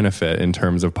to benefit in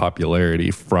terms of popularity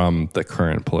from the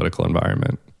current political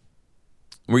environment.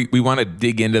 We want to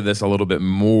dig into this a little bit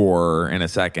more in a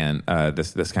second,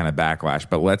 this kind of backlash,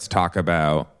 but let's talk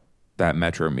about that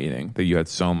Metro meeting that you had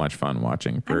so much fun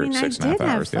watching for 6.5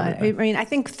 hours. I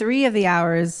think 3 of the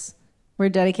hours were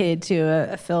dedicated to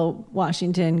a Phil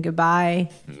Washington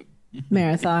goodbye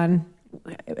marathon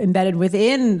embedded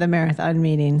within the marathon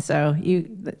meeting. So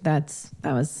that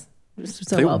was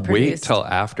so they well produced. Wait till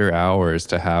after hours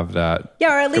to have that.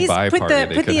 Yeah, or at least put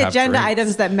the agenda drinks.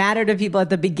 items that matter to people at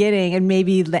the beginning, and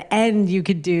maybe the end you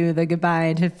could do the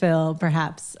goodbye to Phil,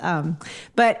 perhaps.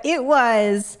 But it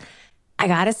was, I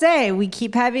gotta say, we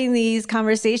keep having these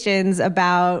conversations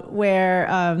about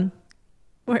where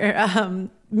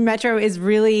Metro is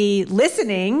really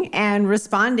listening and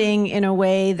responding in a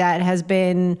way that has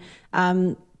been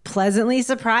pleasantly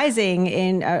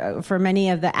surprising for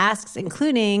many of the asks,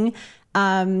 including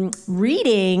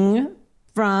reading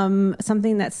from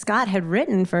something that Scott had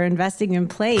written for Investing in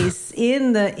Place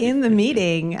in the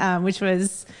meeting, which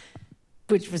was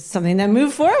something that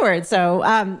moved forward. So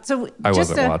I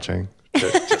wasn't watching.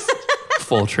 Just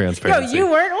full transparency. No, you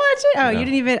weren't watching? Oh, No. You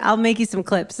didn't even. I'll make you some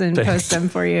clips and post them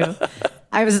for you.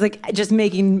 I was like just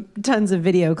making tons of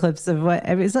video clips of what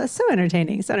it was so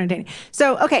entertaining.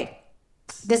 So, okay.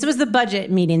 This was the budget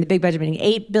meeting, the big budget meeting,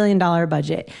 $8 billion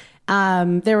budget.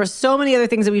 There were so many other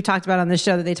things that we've talked about on the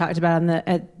show that they talked about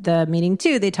at the meeting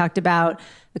too. They talked about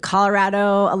the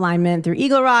Colorado alignment through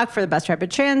Eagle Rock for the bus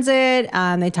rapid transit.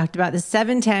 They talked about the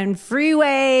 710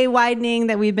 freeway widening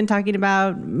that we've been talking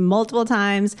about multiple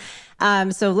times.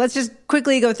 So let's just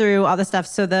quickly go through all the stuff.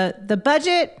 So the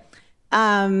budget,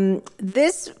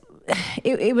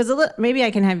 it was a little, maybe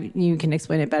you can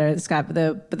explain it better, Scott,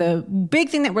 but the big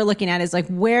thing that we're looking at is like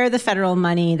where the federal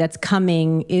money that's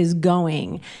coming is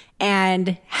going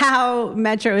and how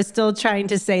Metro is still trying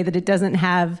to say that it doesn't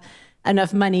have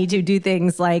enough money to do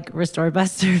things like restore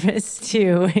bus service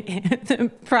to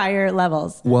the prior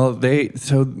levels. Well,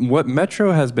 so what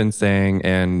Metro has been saying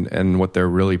and what they're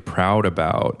really proud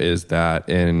about is that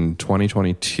in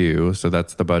 2022, so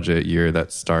that's the budget year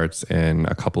that starts in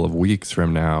a couple of weeks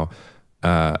from now,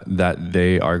 that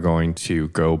they are going to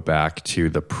go back to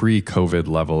the pre-COVID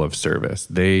level of service.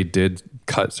 They did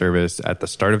cut service at the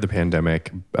start of the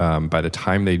pandemic. By the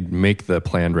time they make the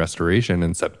planned restoration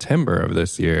in September of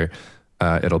this year,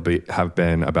 it'll have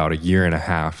been about a year and a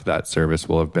half that service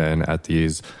will have been at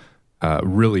these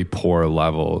really poor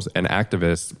levels. And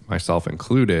activists, myself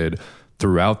included,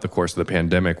 throughout the course of the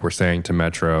pandemic, were saying to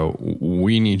Metro,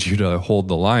 we need you to hold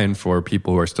the line for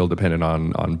people who are still dependent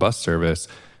on bus service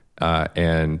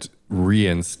and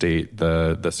reinstate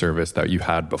the service that you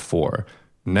had before.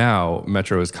 Now,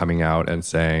 Metro is coming out and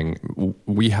saying,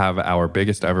 we have our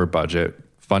biggest ever budget,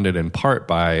 funded in part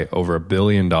by over $1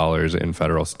 billion in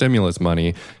federal stimulus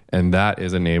money, and that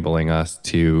is enabling us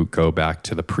to go back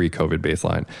to the pre-COVID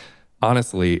baseline.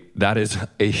 Honestly, that is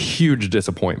a huge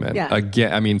disappointment. Yeah.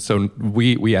 Again, I mean, so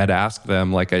we had asked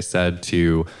them, like I said,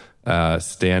 to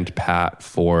stand pat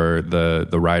for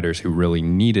the riders who really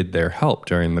needed their help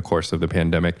during the course of the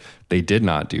pandemic. They did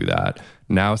not do that.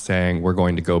 Now saying we're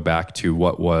going to go back to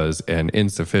what was an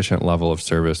insufficient level of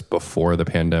service before the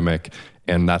pandemic,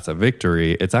 and that's a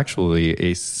victory. It's actually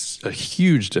a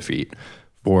huge defeat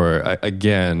for,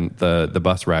 again, the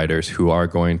bus riders who are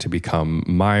going to become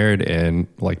mired in,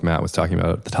 like Matt was talking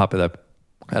about at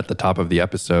the top of the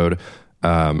episode,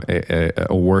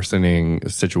 a worsening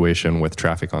situation with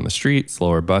traffic on the street,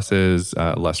 slower buses,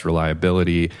 less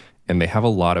reliability, and they have a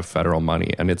lot of federal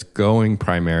money, and it's going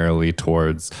primarily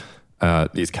towards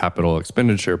these capital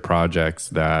expenditure projects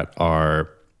that are,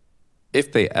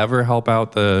 if they ever help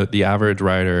out the average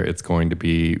rider, it's going to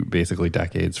be basically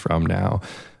decades from now.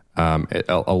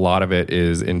 A lot of it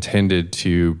is intended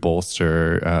to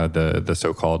bolster the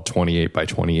so-called 28 by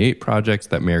 28 projects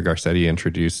that Mayor Garcetti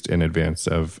introduced in advance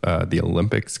of the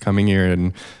Olympics coming here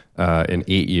in 8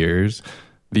 years.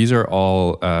 These are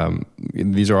all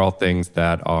things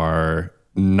that are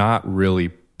not really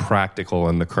practical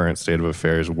in the current state of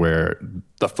affairs, where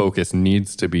the focus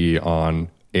needs to be on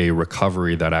a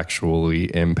recovery that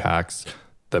actually impacts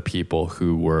the people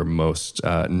who were most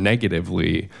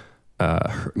negatively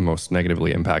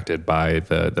impacted by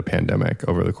the pandemic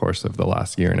over the course of the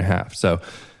last year and a half. So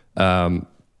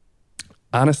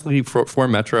honestly, for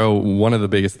Metro, one of the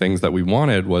biggest things that we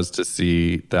wanted was to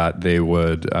see that they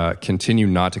would continue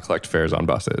not to collect fares on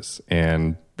buses.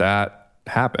 And that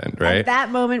happened, right? And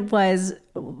that moment was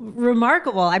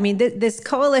remarkable. I mean, this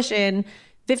coalition,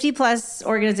 50 plus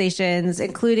organizations,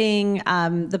 including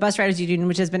the Bus Riders Union,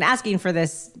 which has been asking for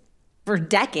this for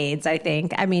decades, I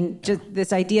think. I mean, just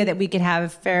this idea that we could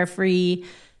have fare-free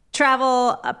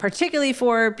travel, particularly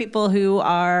for people who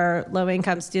are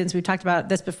low-income students. We've talked about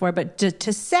this before, but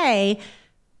to say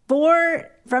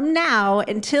from now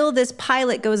until this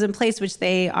pilot goes in place, which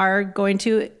they are going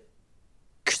to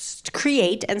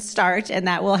create and start, and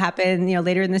that will happen,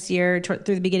 later in this year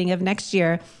through the beginning of next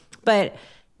year. But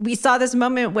we saw this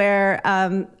moment where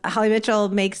Holly Mitchell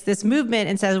makes this movement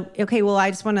and says, okay, well,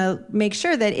 I just want to make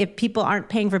sure that if people aren't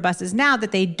paying for buses now,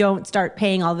 that they don't start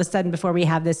paying all of a sudden before we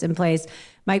have this in place.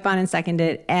 Mike Bonin seconded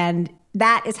it. And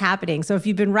that is happening. So if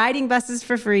you've been riding buses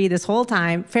for free this whole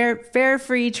time,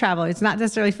 fare-free travel, it's not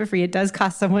necessarily for free. It does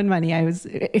cost someone money. I was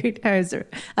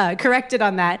corrected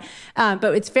on that.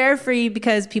 But it's fare-free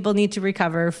because people need to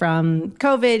recover from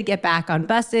COVID, get back on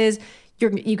buses.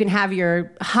 You can have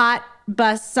your hot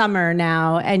bus summer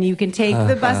now, and you can take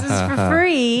the buses for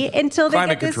free until they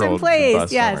get this in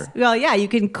place. Yes. Summer. Well, yeah, you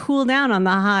can cool down on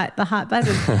the hot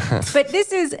buses. But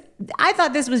I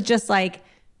thought this was just like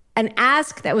an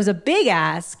ask that was a big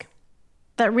ask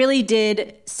that really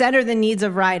did center the needs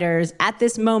of riders at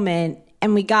this moment,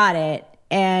 and we got it.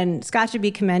 And Scott should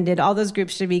be commended. All those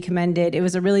groups should be commended. It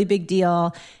was a really big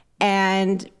deal.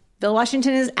 And Bill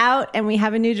Washington is out, and we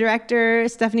have a new director,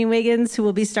 Stephanie Wiggins, who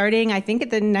will be starting, I think, at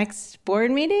the next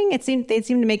board meeting. They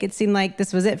seemed to make it seem like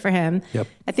this was it for him. Yep.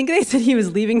 I think they said he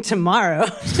was leaving tomorrow,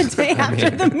 the day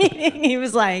after the meeting. He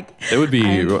was like, it would be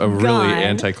really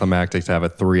anticlimactic to have a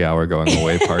 3-hour going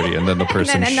away party, and then the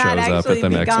person shows up at the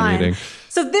next meeting.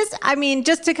 So this, I mean,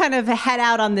 just to kind of head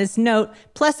out on this note,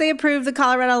 plus they approved the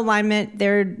Colorado alignment.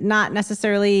 They're not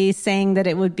necessarily saying that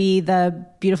it would be the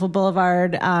beautiful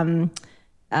boulevard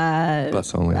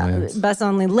bus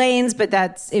only lanes, but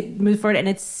it moved forward, and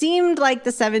it seemed like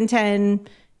the 710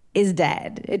 is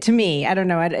dead to me. I don't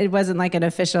know. It wasn't like an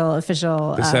official. The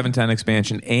 710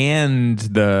 expansion and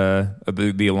the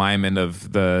alignment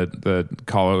of the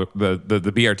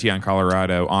BRT on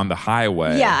Colorado on the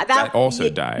highway. Yeah, that also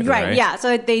died. Right. Yeah.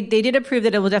 So they did approve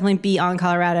that it will definitely be on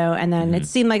Colorado, and then it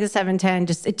seemed like the 710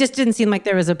 just didn't seem like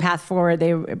there was a path forward.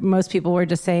 Most people were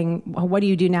just saying, well, what do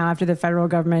you do now after the federal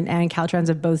government and Caltrans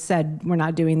have both said we're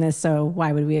not doing this? So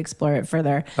why would we explore it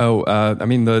further? I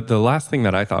mean, the last thing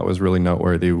that I thought was really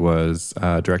noteworthy was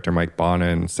Director Mike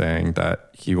Bonin saying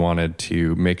that he wanted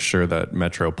to make sure that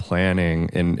Metro planning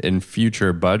in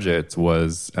future budgets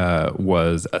was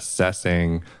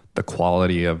assessing the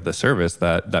quality of the service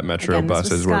that Metro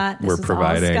buses were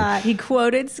providing. Scott. He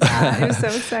quoted Scott. It was so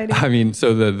exciting. I mean,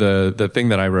 so the thing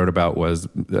that I wrote about was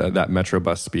that Metro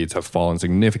bus speeds have fallen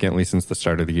significantly since the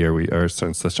start of the year,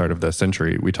 since the start of the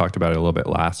century. We talked about it a little bit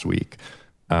last week.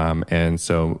 And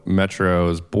so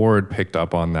Metro's board picked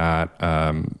up on that,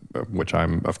 which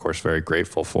I'm, of course, very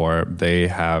grateful for. They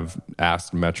have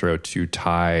asked Metro to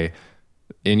tie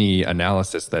any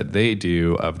analysis that they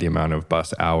do of the amount of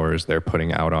bus hours they're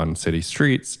putting out on city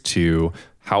streets to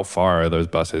how far are those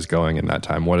buses going in that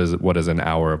time. What does an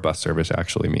hour of bus service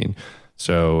actually mean?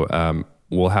 So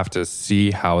we'll have to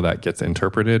see how that gets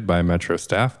interpreted by Metro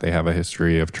staff. They have a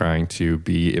history of trying to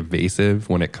be evasive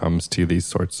when it comes to these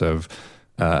sorts of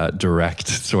direct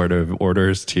sort of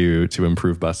orders to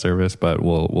improve bus service, but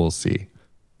we'll see.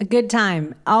 A good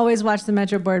time. Always watch the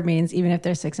Metro board meetings, even if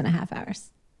they're 6.5 hours.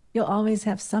 You'll always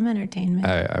have some entertainment.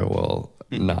 I will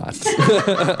not.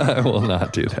 I will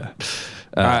not do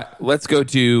that. Let's go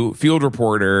to field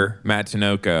reporter Matt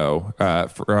Tinoco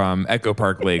from Echo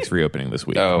Park Lakes reopening this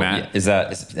week. Oh, Matt? is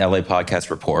LA Podcast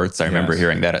Reports? I remember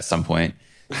hearing that at some point.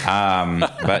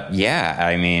 But yeah,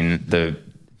 I mean,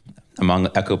 among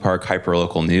Echo Park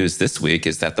hyperlocal news this week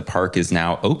is that the park is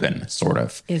now open, sort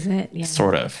of. Is it? Yeah.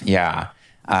 Sort of, yeah.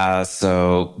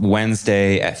 So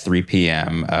Wednesday at 3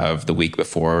 p.m. of the week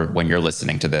before, when you're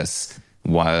listening to this,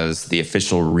 was the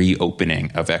official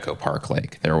reopening of Echo Park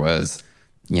Lake. There was,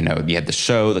 you had the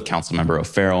show, the council member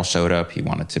O'Farrell showed up. He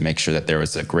wanted to make sure that there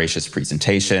was a gracious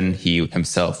presentation. He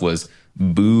himself was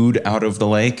booed out of the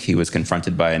lake. He was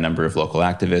confronted by a number of local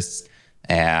activists,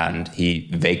 and he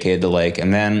vacated the lake.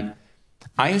 And then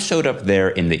I showed up there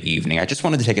in the evening. I just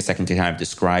wanted to take a second to kind of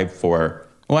describe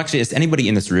actually, has anybody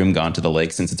in this room gone to the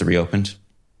lake since it's reopened?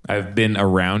 I've been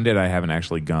around it. I haven't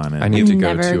actually gone in. I need to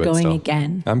go never to it going still.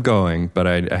 Again. I'm going, but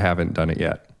I haven't done it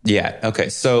yet. Yeah. Okay.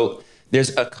 So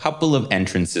there's a couple of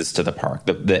entrances to the park.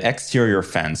 The exterior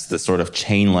fence, the sort of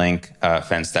chain link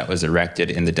fence that was erected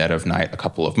in the dead of night a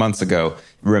couple of months ago,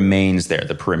 remains there,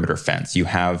 the perimeter fence. You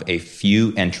have a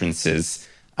few entrances,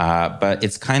 but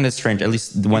it's kind of strange. At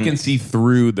least you can see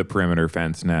through the perimeter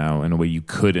fence now in a way you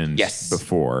couldn't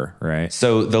before, right?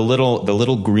 So the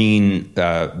little green,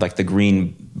 like the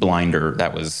green blinder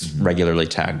that was regularly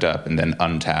tagged up and then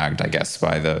untagged, I guess,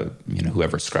 by the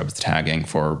whoever scrubs the tagging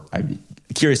for. I'm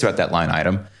curious about that line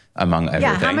item among everything.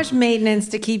 Yeah, how much maintenance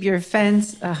to keep your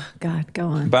fence? Oh God, go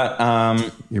on.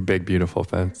 But your big beautiful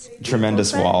fence,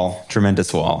 tremendous wall.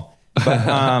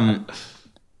 But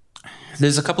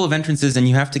there's a couple of entrances, and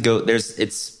you have to go.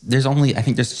 There's only, I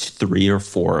think there's 3 or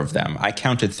 4 of them. I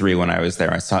counted 3 when I was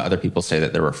there. I saw other people say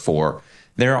that there were 4.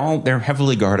 they're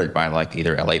heavily guarded by like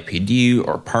either LAPD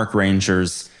or park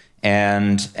rangers.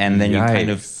 And then you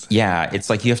kind of, it's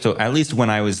like you have to, at least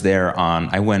when I was there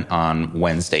I went on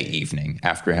Wednesday evening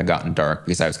after it had gotten dark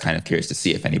because I was kind of curious to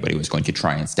see if anybody was going to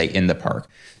try and stay in the park.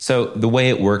 So the way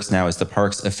it works now is the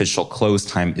park's official close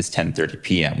time is 10:30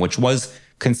 p.m., which was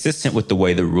consistent with the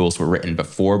way the rules were written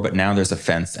before, but now there's a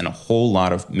fence and a whole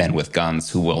lot of men with guns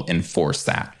who will enforce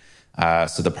that.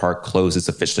 So the park closes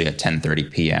officially at 10:30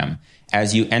 p.m.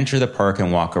 As you enter the park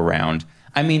and walk around,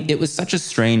 I mean, it was such a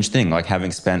strange thing, like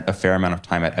having spent a fair amount of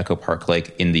time at Echo Park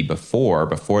Lake in the before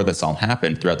this all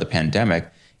happened throughout the pandemic.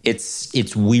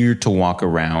 It's weird to walk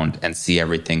around and see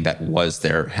everything that was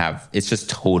there it's just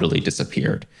totally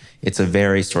disappeared. It's a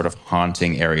very sort of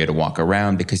haunting area to walk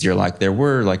around because you're like, there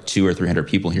were like 200 or 300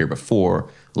 people here before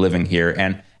living here.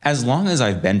 And as long as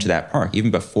I've been to that park,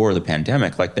 even before the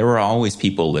pandemic, like there were always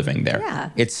people living there. Yeah.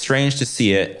 It's strange to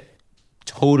see it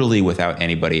totally without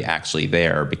anybody actually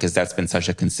there because that's been such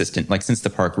a consistent, like since the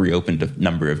park reopened a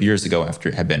number of years ago after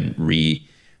it had been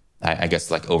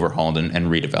overhauled and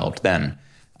redeveloped then.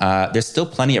 There's still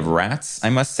plenty of rats, I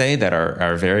must say, that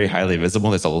are very highly visible.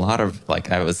 There's a lot of, like,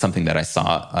 that was something that I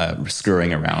saw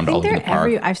scurrying around all over the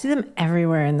park. I've seen them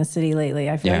everywhere in the city lately.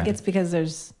 I feel like it's because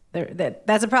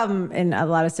that's a problem in a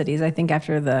lot of cities, I think,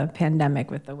 after the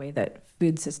pandemic with the way that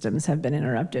food systems have been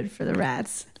interrupted for the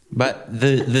rats. But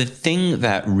the thing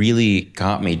that really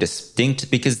got me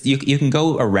distinct, because you can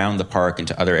go around the park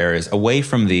into other areas away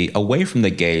from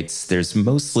the gates. There's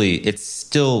mostly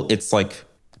it's like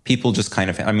people just kind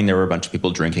of. I mean, there were a bunch of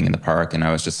people drinking in the park, and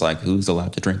I was just like, who's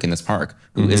allowed to drink in this park?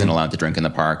 Who isn't allowed to drink in the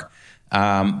park?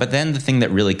 But then the thing that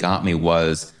really got me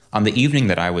was on the evening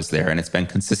that I was there, and it's been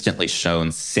consistently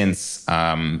shown since,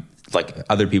 like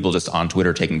other people just on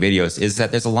Twitter taking videos, is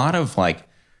that there's a lot of like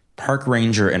park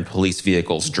ranger and police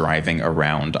vehicles driving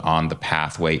around on the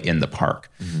pathway in the park.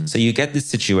 Mm-hmm. So you get this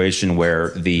situation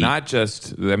where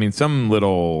some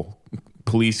little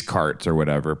police carts or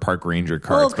whatever, park ranger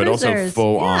carts, but also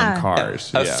full-on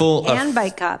cars. And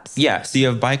bike cops. Yeah, so you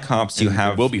have bike cops.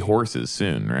 There will be horses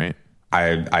soon, right?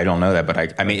 I don't know that, but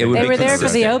I mean, it would be They were there for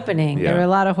consistent. the opening. Yeah. There were a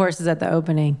lot of horses at the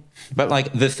opening. But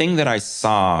like the thing that I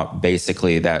saw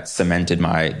basically that cemented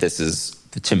this is,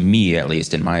 to me, at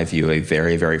least in my view, a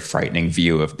very, very frightening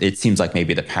view of, it seems like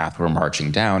maybe the path we're marching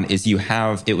down is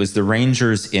it was the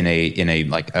Rangers in a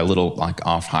like a little like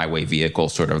off-highway vehicle,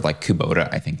 sort of like Kubota,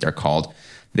 I think they're called.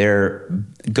 They're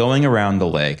going around the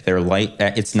lake.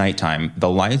 It's nighttime. The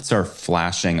lights are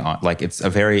flashing on, like it's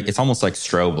almost like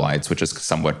strobe lights, which is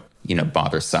somewhat,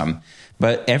 bothersome.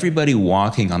 But everybody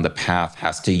walking on the path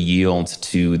has to yield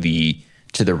to the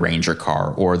ranger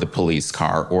car or the police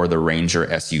car or the ranger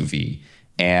SUV.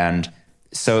 And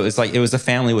so it's like it was a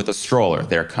family with a stroller.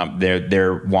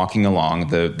 They're walking along.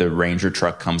 The ranger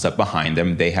truck comes up behind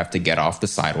them. They have to get off the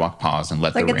sidewalk, pause, and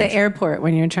let the ranger. Like at the airport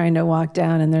when you're trying to walk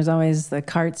down, and there's always the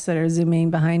carts that are zooming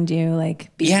behind you,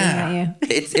 like beeping at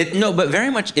you. But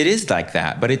very much it is like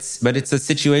that. But it's a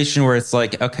situation where it's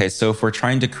like, okay, so if we're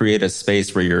trying to create a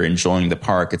space where you're enjoying the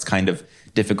park, it's kind of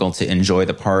difficult to enjoy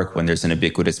the park when there's an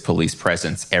ubiquitous police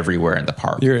presence everywhere in the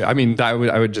park.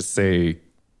 I would just say,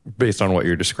 based on what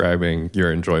you're describing,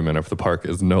 your enjoyment of the park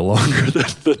is no longer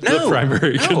the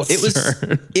primary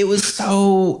concern. This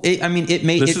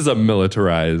is a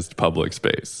militarized public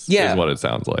space. Yeah, is what it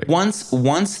sounds like. Once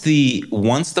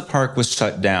the park was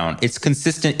shut down, it's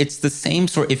consistent. It's the same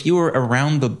sort. If you were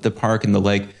around the park and the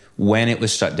lake when it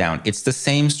was shut down, it's the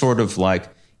same sort of like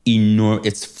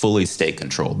it's fully state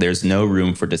controlled. There's no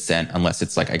room for dissent unless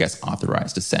it's like, I guess,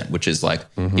 authorized dissent, which is like,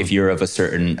 if you're of a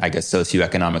certain, I guess,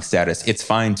 socioeconomic status, it's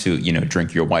fine to,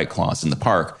 drink your White Claws in the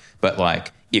park. But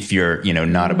like, if you're,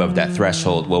 not above that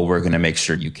threshold, well, we're going to make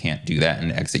sure you can't do that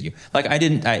and exit you. Like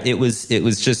it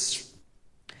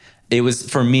was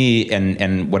for me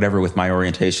and whatever with my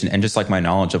orientation and just like my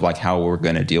knowledge of like how we're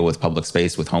going to deal with public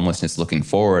space with homelessness looking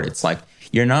forward. It's like,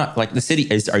 you're not like the city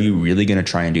are you really going to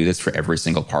try and do this for every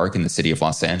single park in the city of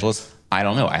Los Angeles? I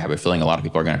don't know. I have a feeling a lot of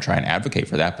people are going to try and advocate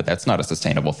for that, but that's not a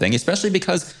sustainable thing, especially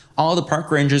because all the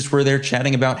park rangers were there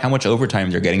chatting about how much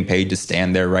overtime they're getting paid to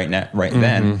stand there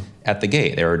then at the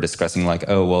gate. They were discussing like,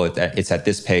 oh, well, it's at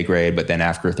this pay grade, but then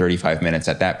after 35 minutes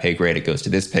at that pay grade, it goes to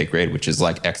this pay grade, which is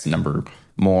like X number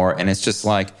more. And it's just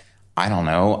like, I don't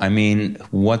know. I mean,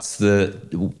 what's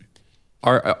the...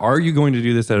 Are you going to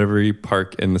do this at every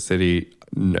park in the city?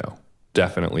 No,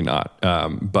 definitely not.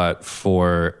 But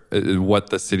for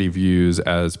what the city views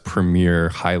as premier,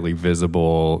 highly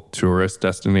visible tourist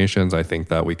destinations, I think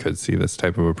that we could see this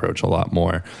type of approach a lot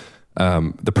more.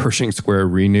 The Pershing Square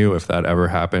renew, if that ever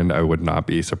happened, I would not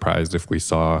be surprised if we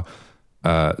saw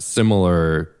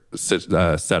similar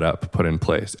set up, put in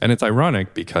place. And it's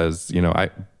ironic because,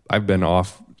 I've been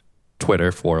off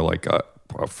Twitter for like a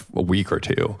week or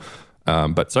two.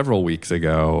 But several weeks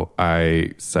ago,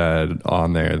 I said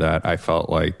on there that I felt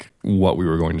like what we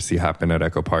were going to see happen at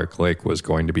Echo Park Lake was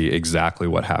going to be exactly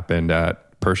what happened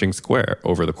at Pershing Square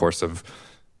over the course of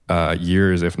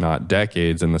years, if not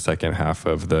decades, in the second half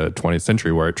of the 20th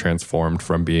century, where it transformed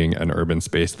from being an urban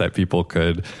space that people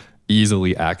could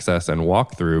easily access and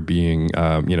walk through, being,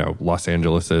 Los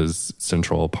Angeles's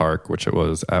Central Park, which it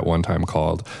was at one time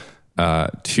called,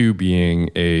 to being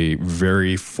a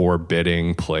very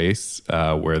forbidding place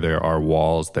where there are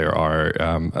walls, there are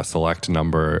a select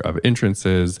number of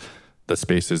entrances. The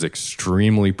space is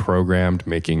extremely programmed,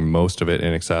 making most of it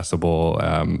inaccessible,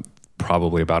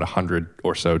 probably about 100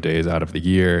 or so days out of the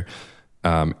year.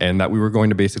 And that we were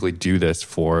going to basically do this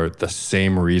for the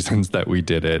same reasons that we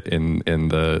did it in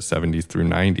the 70s through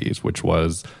 90s, which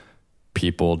was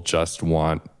people just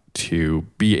want to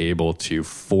be able to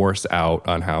force out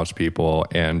unhoused people,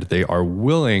 and they are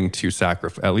willing to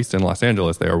sacrifice, at least in Los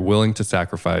Angeles, they are willing to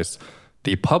sacrifice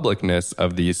the publicness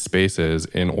of these spaces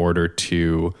in order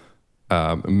to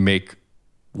make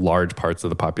large parts of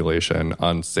the population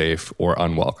unsafe or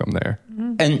unwelcome there.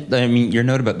 And I mean, your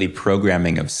note about the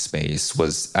programming of space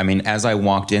was, I mean, as I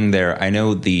walked in there, I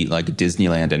know the like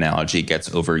Disneyland analogy gets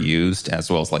overused as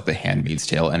well as like the Handmaid's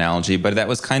Tale analogy, but that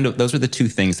was kind of, those were the two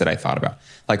things that I thought about.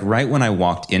 Like right when I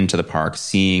walked into the park,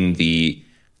 seeing the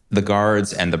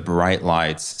guards and the bright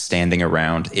lights standing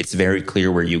around, it's very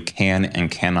clear where you can and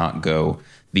cannot go.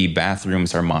 The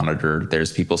bathrooms are monitored.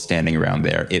 There's people standing around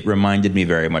there. It reminded me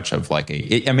very much of like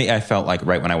I felt like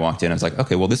right when I walked in, I was like,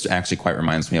 okay, well, this actually quite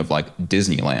reminds me of like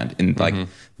Disneyland in like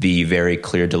the very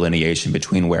clear delineation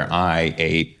between where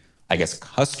I guess,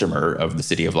 customer of the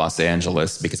city of Los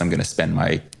Angeles, because I'm going to spend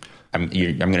my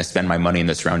money in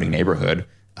the surrounding neighborhood,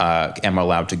 am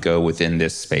allowed to go within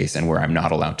this space, and where I'm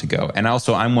not allowed to go. And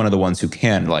also, I'm one of the ones who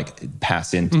can like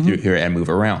pass in through here and move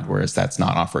around, whereas that's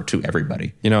not offered to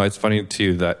everybody. It's funny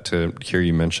too that to hear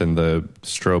you mention the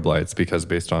strobe lights, because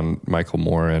based on Michael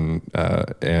Moore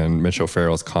and Mitch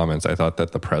O'Farrell's comments, I thought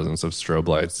that the presence of strobe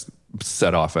lights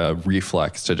set off a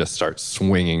reflex to just start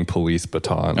swinging police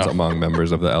batons among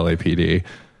members of the LAPD.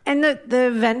 And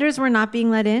the vendors were not being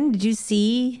let in. Did you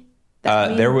see?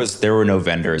 There were no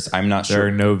vendors. I'm not sure. There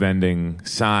are no vending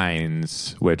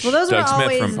signs, which Doug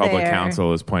Smith from Public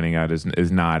Counsel is pointing out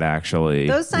is not actually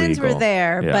those signs legal. were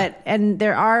there, and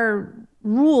there are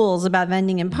rules about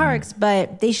vending in parks,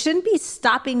 but they shouldn't be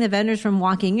stopping the vendors from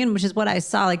walking in, which is what I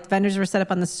saw. Like vendors were set up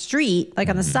on the street, like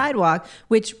on the sidewalk,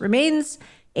 which remains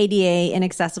ADA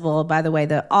inaccessible, by the way.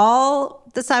 All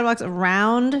the sidewalks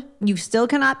around you still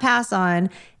cannot pass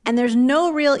on. And there's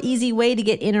no real easy way to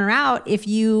get in or out if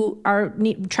you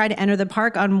try to enter the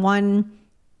park on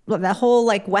the whole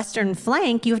like western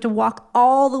flank. You have to walk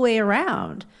all the way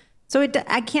around. So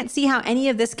I can't see how any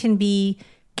of this can be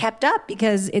kept up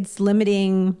because it's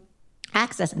limiting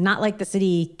access. Not like the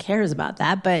city cares about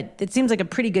that, but it seems like a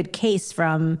pretty good case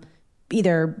from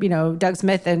either Doug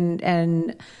Smith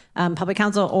and Public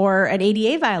Counsel or an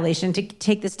ADA violation to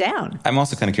take this down. I'm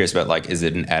also kind of curious about like, is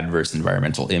it an adverse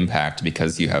environmental impact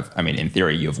because you have, in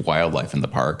theory, you have wildlife in the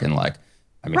park and like,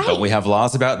 right. Don't we have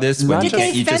laws about this? Did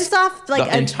they fence off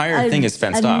like the entire thing is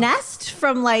fenced off? A nest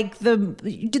from like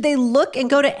did they look and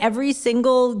go to every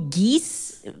single geese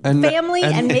family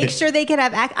and make sure they could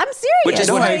have access? I'm serious. Which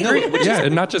is what I agree.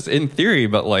 And not just in theory,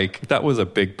 but like that was a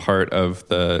big part of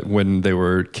when they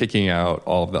were kicking out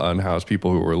all of the unhoused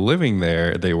people who were living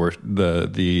there. They were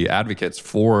the advocates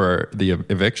for the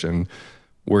eviction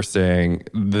were saying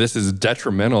this is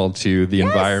detrimental to the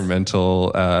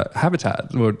environmental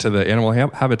habitat, to the animal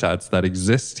habitats that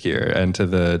exist here, and to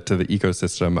the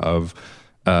ecosystem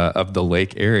of the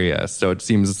lake area. So it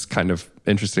seems kind of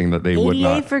interesting that they would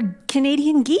not. for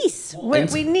Canadian geese.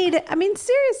 We need.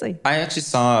 Seriously. I actually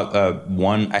saw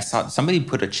I saw somebody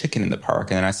put a chicken in the park,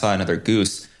 and then I saw another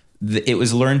goose. It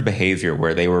was learned behavior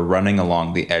where they were running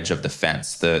along the edge of the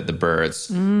fence, the birds,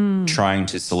 trying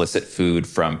to solicit food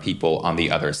from people on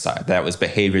the other side. That was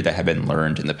behavior that had been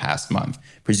learned in the past month,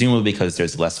 presumably because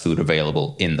there's less food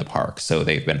available in the park. So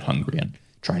they've been hungry and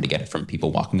trying to get it from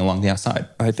people walking along the outside.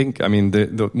 I think,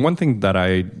 the one thing that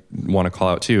I want to call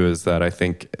out too is that I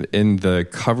think in the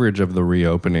coverage of the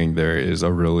reopening, there is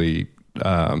a really,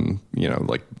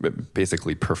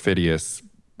 basically perfidious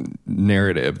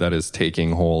narrative that is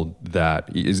taking hold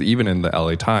that is even in the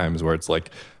LA Times, where it's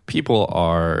like people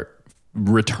are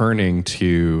returning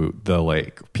to the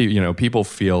lake. People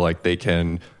feel like they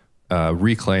can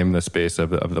reclaim the space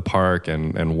of the park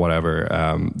and whatever,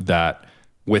 that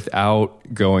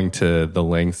without going to the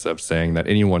lengths of saying that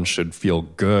anyone should feel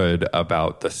good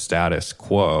about the status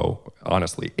quo,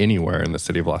 honestly, anywhere in the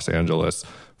city of Los Angeles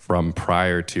from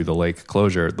prior to the lake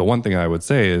closure, the one thing I would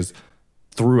say is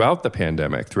throughout the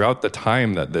pandemic, throughout the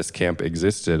time that this camp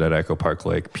existed at Echo Park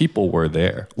Lake, people were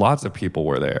there. Lots of people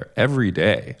were there every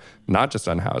day, not just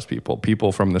unhoused people,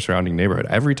 people from the surrounding neighborhood.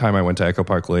 Every time I went to Echo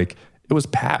Park Lake, it was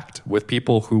packed with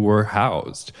people who were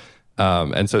housed.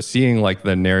 And so seeing like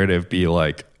the narrative be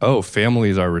like, oh,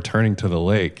 families are returning to the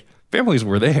lake. Families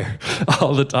were there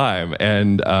all the time.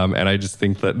 And I just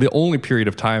think that the only period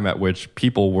of time at which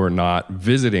people were not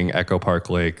visiting Echo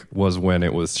Park Lake was when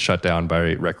it was shut down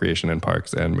by Recreation and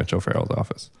Parks and Mitch O'Farrell's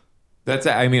office.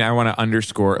 I want to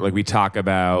underscore, like, we talk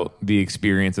about the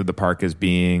experience of the park as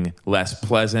being less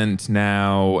pleasant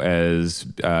now, as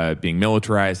being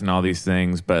militarized and all these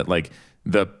things. But like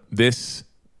this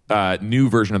new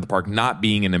version of the park not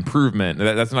being an improvement,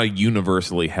 that's not a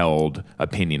universally held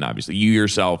opinion, obviously. You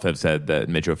yourself have said that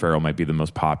Mitch O'Farrell might be the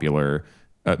most popular,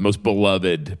 most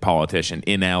beloved politician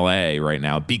in LA right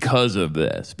now because of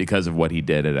this, because of what he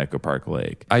did at Echo Park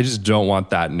Lake. I just don't want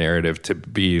that narrative to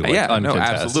be uncontested. No,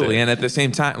 absolutely. And at the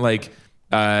same time,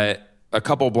 a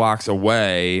couple blocks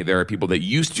away, there are people that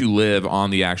used to live on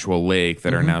the actual lake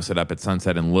that are now set up at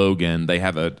Sunset and Logan. They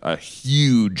have a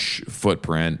huge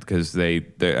footprint because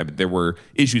there were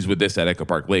issues with this at Echo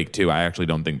Park Lake too. I actually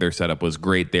don't think their setup was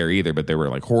great there either, but there were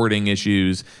like hoarding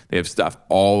issues. They have stuff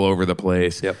all over the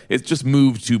place. Yep. It's just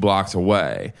moved 2 blocks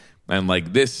away. And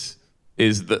this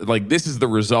is the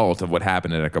result of what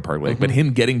happened at Echo Park Lake. But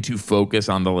him getting to focus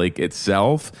on the lake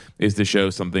itself is to show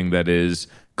something that is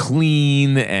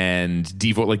clean and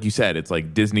default, like you said, it's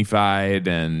like Disney-fied,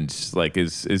 and like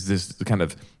is this kind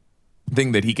of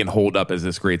thing that he can hold up as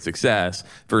this great success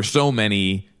for so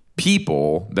many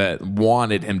people that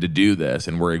wanted him to do this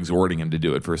and were exhorting him to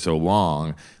do it for so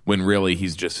long, when really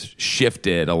he's just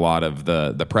shifted a lot of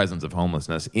the presence of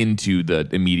homelessness into the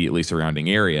immediately surrounding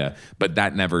area. But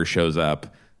that never shows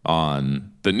up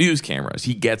on the news cameras.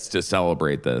 He gets to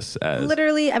celebrate this as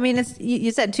literally. I mean, it's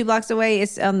you said 2 blocks away.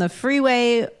 It's on the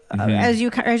freeway as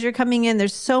you're coming in.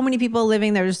 There's so many people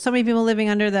living there. There's so many people living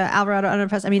under the Alvarado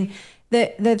underpass. I mean,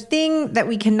 the thing that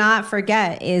we cannot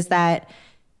forget is that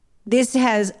this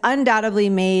has undoubtedly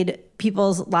made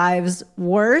people's lives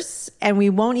worse, and we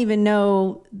won't even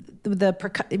know the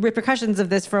repercussions of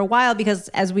this for a while, because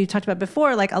as we've talked about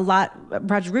before, like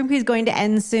Project Roomkey is going to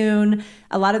end soon.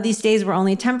 A lot of these stays were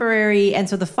only temporary, and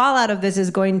so the fallout of this is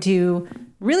going to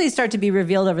really start to be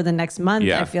revealed over the next month,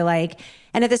 I feel like.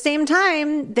 And at the same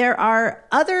time, there are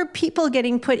other people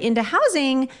getting put into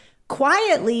housing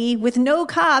quietly with no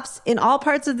cops in all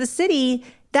parts of the city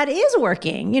that is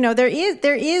working. You know, there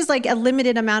is like a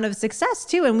limited amount of success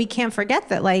too. And we can't forget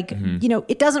that, like, you know,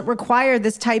 it doesn't require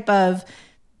this type of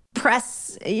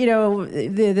press, you know,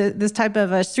 this type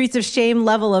of a streets of shame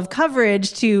level of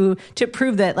coverage to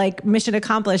prove that, like, mission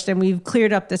accomplished and we've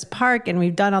cleared up this park and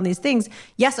we've done all these things.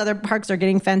 Yes, other parks are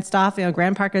getting fenced off. You know,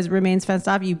 Grand Park remains fenced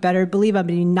off. You better believe I'm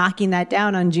going to be knocking that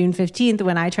down on June 15th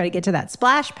when I try to get to that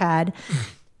splash pad.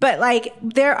 But like,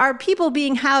 there are people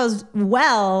being housed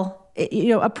well, you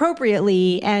know,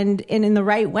 appropriately and in the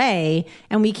right way.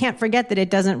 And we can't forget that it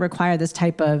doesn't require this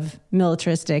type of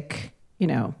militaristic, you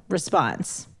know,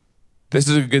 response. This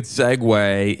is a good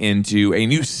segue into a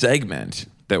new segment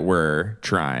that we're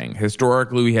trying.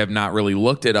 Historically, we have not really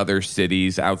looked at other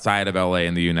cities outside of LA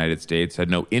in the United States, had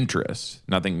no interest,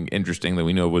 nothing interesting that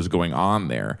we know was going on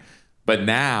there. But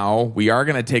now we are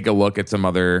going to take a look at some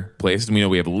other places. We know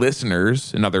we have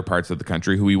listeners in other parts of the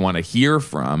country who we want to hear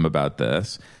from about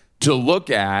this, to look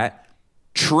at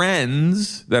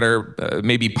trends that are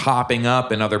maybe popping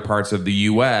up in other parts of the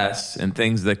U.S. and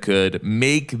things that could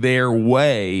make their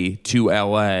way to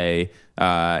L.A.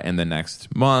 In the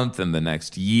next month and the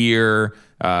next year,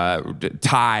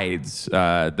 tides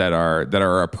that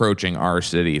are approaching our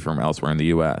city from elsewhere in the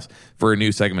U.S. for a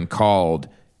new segment called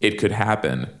 "It Could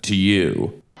Happen to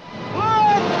You."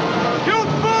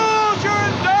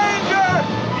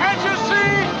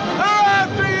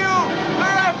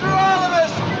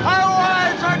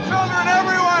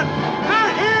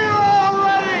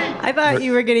 I thought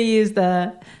you were going to use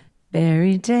the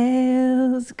fairy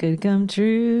tales could come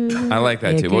true. I like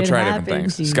that too. We'll try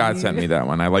different things. Scott sent me that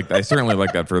one. I certainly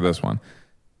like that for this one.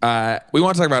 We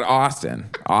want to talk about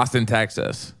Austin,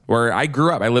 Texas, where I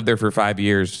grew up. I lived there for 5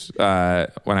 years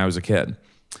when I was a kid.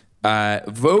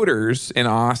 Voters in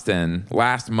Austin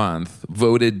last month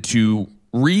voted to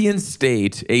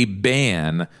reinstate a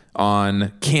ban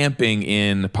on camping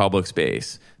in public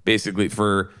space, basically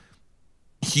for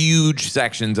huge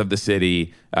sections of the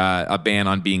city, a ban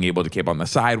on being able to camp on the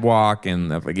sidewalk, and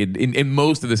like in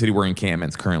most of the city where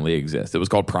encampments currently exist. It was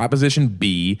called Proposition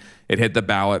B. It hit the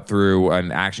ballot through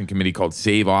an action committee called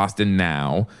Save Austin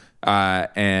Now,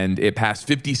 and it passed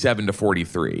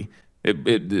 57-43.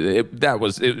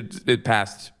 It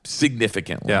passed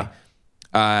significantly. Yeah.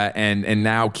 And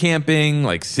now camping,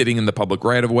 like sitting in the public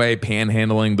right of way,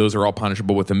 panhandling, those are all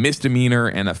punishable with a misdemeanor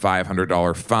and a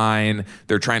 $500 fine.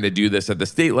 They're trying to do this at the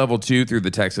state level too through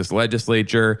the Texas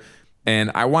legislature.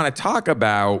 And I want to talk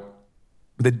about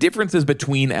the differences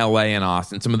between LA and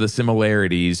Austin, some of the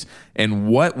similarities, and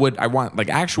what would I want like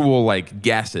actual like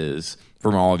guesses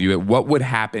from all of you at what would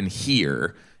happen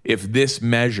here if this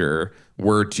measure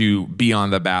were to be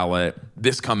on the ballot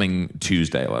this coming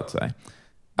Tuesday, let's say.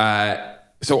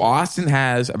 So Austin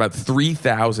has about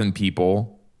 3,000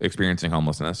 people experiencing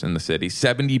homelessness in the city.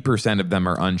 70% of them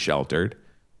are unsheltered,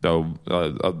 though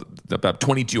about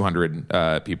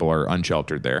 2,200 people are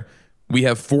unsheltered there. We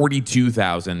have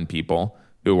 42,000 people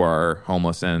who are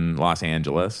homeless in Los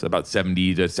Angeles, about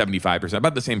 70 to 75%,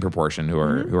 about the same proportion who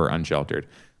are unsheltered.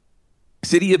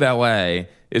 City of LA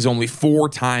is only 4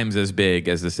 times as big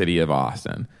as the city of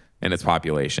Austin in its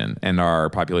population, and our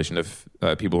population of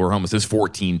people who are homeless is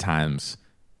 14 times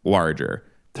larger.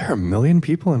 There are 1 million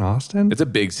people in Austin? It's a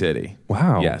big city.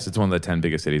 Wow. Yes, it's one of the 10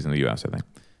 biggest cities in the U.S., I think.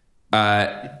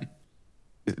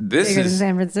 Bigger than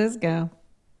San Francisco.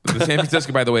 San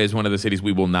Francisco, by the way, is one of the cities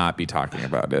we will not be talking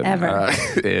about Ever.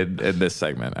 In this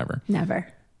segment, ever. Never.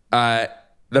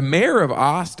 The mayor of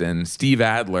Austin, Steve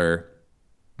Adler,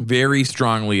 very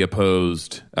strongly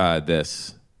opposed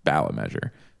this ballot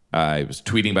measure. He was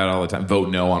tweeting about it all the time. Vote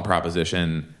no on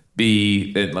Proposition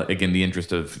B, in the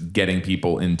interest of getting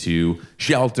people into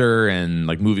shelter and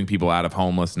like moving people out of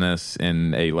homelessness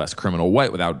in a less criminal way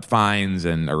without fines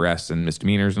and arrests and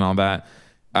misdemeanors and all that.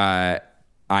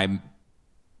 I'm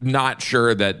not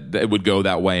sure that it would go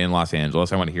that way in Los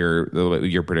Angeles. I want to hear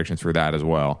your predictions for that as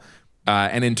well.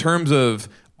 And in terms of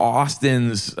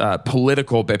Austin's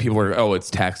political, people are, oh, it's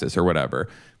Texas or whatever.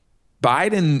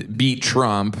 Biden beat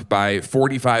Trump by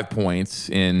 45 points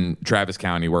in Travis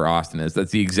County, where Austin is. That's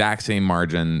the exact same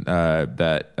margin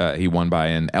that he won by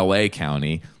in LA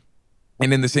County.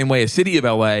 And in the same way, a city of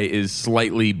LA is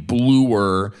slightly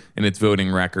bluer in its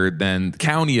voting record than the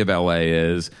county of LA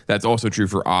is. That's also true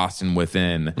for Austin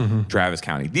within Travis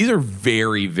County. These are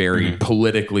very, very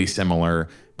politically similar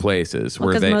places.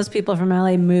 Because most people from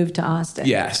LA moved to Austin.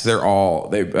 Yes, they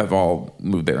have all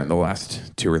moved there in the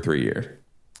last 2 or 3 years.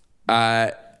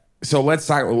 So let's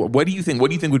talk. What do you think? What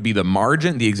do you think would be the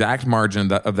margin, the exact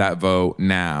margin of that vote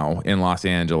now in Los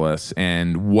Angeles,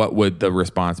 and what would the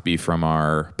response be from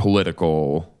our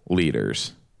political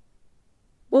leaders?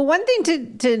 Well, one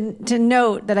thing to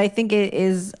note that I think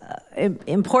is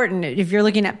important, if you're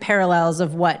looking at parallels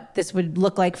of what this would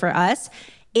look like for us,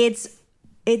 it's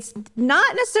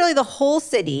not necessarily the whole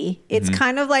city. It's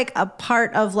kind of like a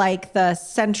part of like the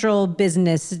central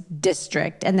business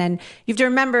district. And then you have to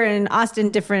remember in Austin,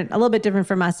 a little bit different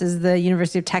from us, is the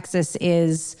University of Texas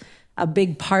is a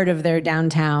big part of their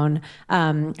downtown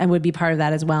and would be part of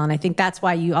that as well. And I think that's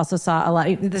why you also saw a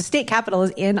lot. The state capitol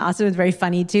is in Austin. It's very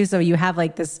funny too. So you have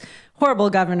like this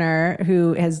horrible governor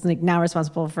who is like now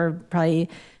responsible for probably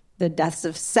the deaths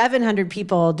of 700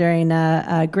 people during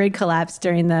a grid collapse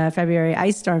during the February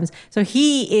ice storms. So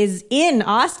he is in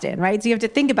Austin, right? So you have to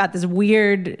think about this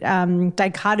weird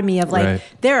dichotomy of like,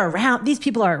 they're around, these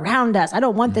people are around us. I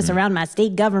don't want this around my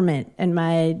state government and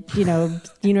my,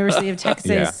 University of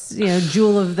Texas,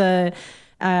 jewel of the,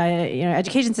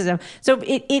 education system. So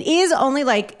it is only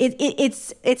like,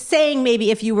 it's saying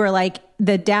maybe if you were like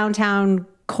the downtown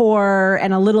core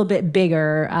and a little bit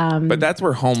bigger. But that's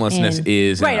where homelessness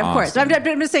is. Right, of course. I'm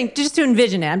just saying, just to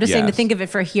envision it. I'm just saying to think of it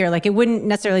for here. Like it wouldn't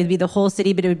necessarily be the whole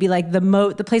city, but it would be like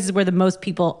the places where the most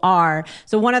people are.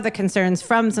 So one of the concerns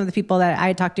from some of the people that I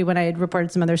had talked to when I had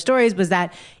reported some other stories was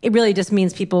that it really just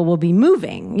means people will be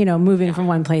moving from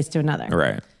one place to another.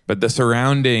 Right. But the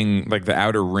surrounding, like the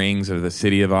outer rings of the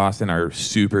city of Austin are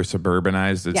super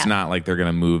suburbanized. It's not like they're going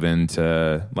to move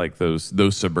into like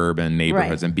those suburban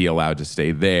neighborhoods and be allowed to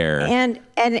stay there. And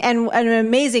an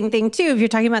amazing thing too, if you're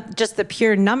talking about just the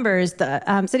pure numbers,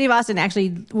 the city of Austin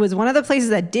actually was one of the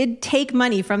places that did take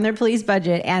money from their police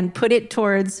budget and put it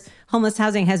towards homeless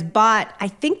housing. I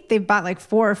think they've bought like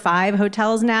 4 or 5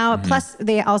 hotels now. Plus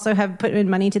they also have put in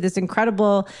money to this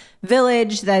incredible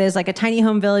village that is like a tiny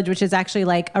home village, which is actually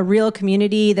like a real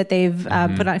community that they've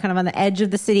put on kind of on the edge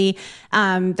of the city.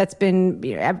 That's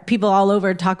been, people all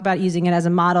over talk about using it as a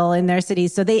model in their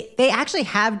cities. So they actually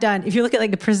have done, if you look at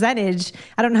like the percentage,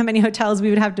 I don't know how many hotels we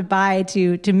would have to buy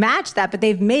to match that, but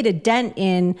they've made a dent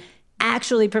in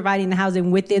actually providing the housing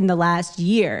within the last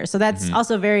year. So that's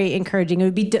also very encouraging. It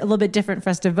would be a little bit different for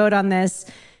us to vote on this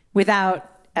without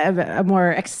a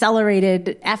more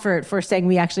accelerated effort for saying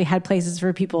we actually had places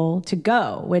for people to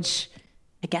go, which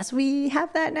I guess we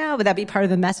have that now. Would that be part of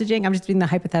the messaging? I'm just doing the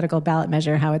hypothetical ballot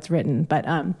measure, how it's written. But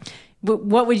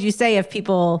what would you say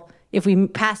if we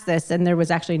passed this and there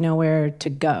was actually nowhere to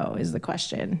go is the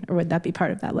question, or would that be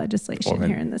part of that legislation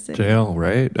here in the city? Jail,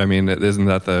 right? I mean, isn't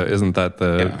that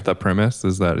the premise?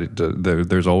 Is that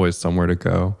there's always somewhere to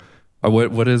go?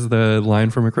 What is the line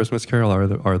from A Christmas Carol?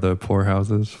 Are the poor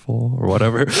houses full or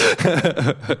whatever? Are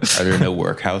there no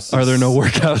workhouses? Are there no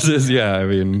workhouses? Yeah, I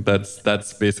mean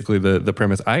that's basically the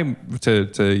premise.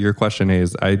 To your question,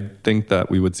 Hayes, I think that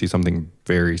we would see something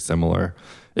very similar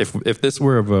if this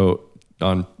were a vote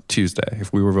on Tuesday.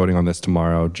 If we were voting on this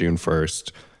tomorrow, June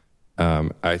 1st,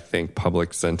 I think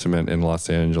public sentiment in Los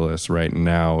Angeles right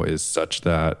now is such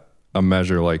that a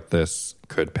measure like this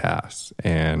could pass.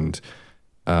 And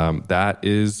that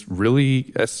is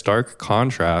really a stark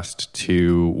contrast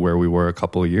to where we were a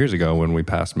couple of years ago when we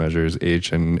passed measures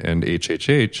H and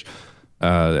HHH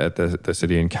at the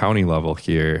city and county level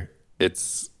here.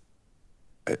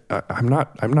 I'm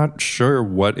not sure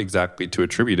what exactly to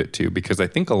attribute it to, because I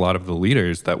think a lot of the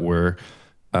leaders that were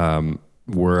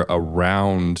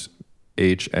around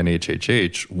H and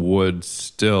HHH would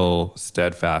still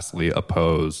steadfastly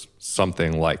oppose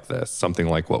something like this, something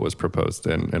like what was proposed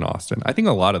in Austin. I think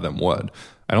a lot of them would.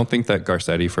 I don't think that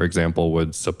Garcetti, for example,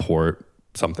 would support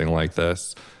something like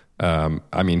this.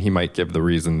 I mean, he might give the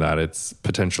reason that it's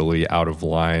potentially out of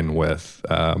line with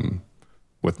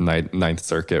Ninth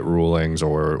Circuit rulings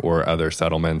or other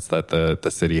settlements that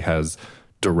the city has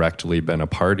directly been a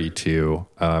party to.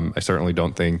 I certainly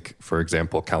don't think, for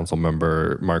example, council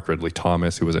member Mark Ridley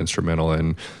Thomas, who was instrumental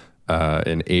in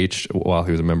H while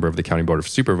he was a member of the County Board of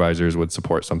Supervisors, would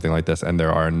support something like this. And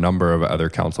there are a number of other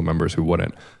council members who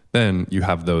wouldn't. Then you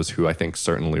have those who I think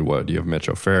certainly would. You have Mitch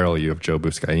O'Farrell, you have Joe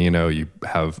Buscaino, you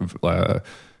have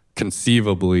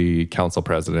conceivably Council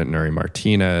President Nuri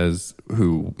Martinez,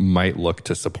 who might look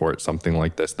to support something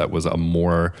like this that was a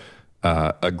more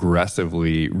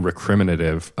aggressively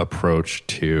recriminative approach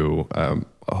to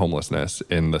homelessness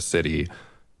in the city.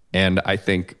 And I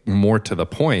think more to the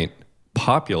point,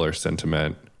 popular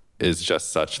sentiment is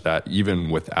just such that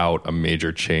even without a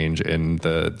major change in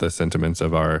the sentiments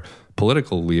of our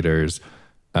political leaders,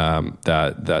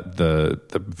 that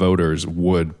the voters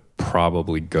would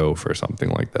probably go for something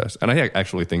like this. And I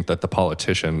actually think that the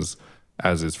politicians,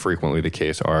 as is frequently the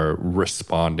case, are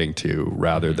responding to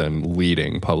rather than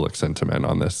leading public sentiment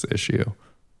on this issue.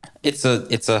 It's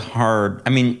a hard, I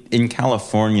mean, in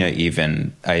California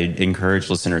even, I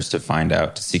encourage listeners to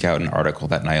seek out an article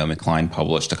that Naomi Klein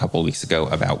published a couple of weeks ago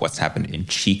about what's happened in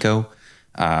Chico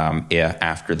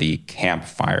after the Camp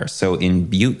Fire. So in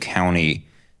Butte County,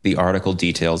 the article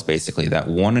details basically that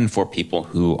 1 in 4 people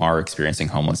who are experiencing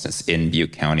homelessness in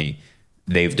Butte County,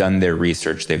 they've done their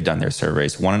research, they've done their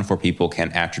surveys. 1 in 4 people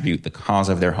can attribute the cause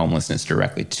of their homelessness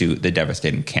directly to the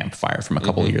devastating Camp Fire from a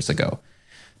couple of years ago.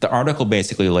 The article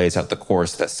basically lays out the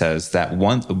course that says that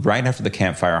right after the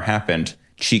Camp Fire happened,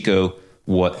 Chico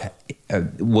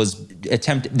was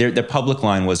attempted. Their public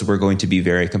line was, "We're going to be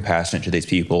very compassionate to these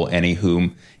people. Any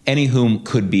whom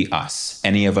could be us.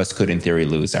 Any of us could, in theory,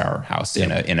 lose our house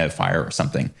in a fire or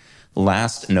something."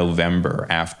 Last November,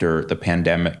 after the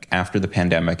pandemic,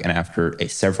 and after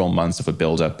several months of a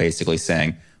buildup, basically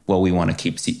saying, "Well, we want to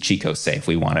keep Chico safe.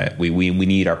 We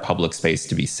need our public space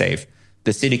to be safe."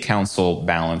 The city council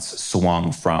balance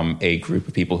swung from a group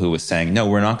of people who was saying, "No,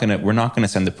 we're not going to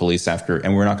send the police after,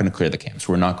 and we're not going to clear the camps.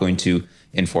 We're not going to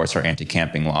enforce our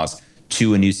anti-camping laws,"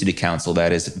 to a new city council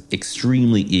that is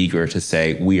extremely eager to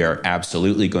say, "We are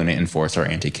absolutely going to enforce our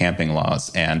anti-camping laws,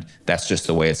 and that's just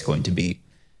the way it's going to be."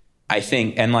 I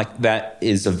think, and that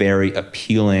is a very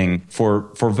appealing for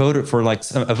a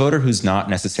voter who's not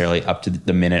necessarily up to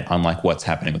the minute on what's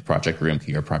happening with Project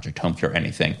Roomkey or Project Homekey or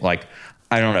anything.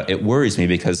 I don't know. It worries me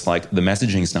because the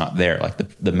messaging is not there.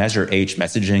 The Measure H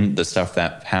messaging, the stuff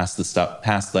that passed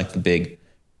the big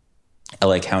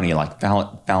LA County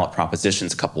ballot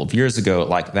propositions a couple of years ago,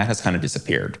 that has kind of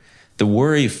disappeared. The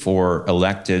worry for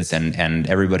electeds and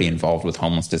everybody involved with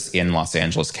homelessness in Los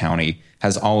Angeles County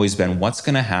has always been, what's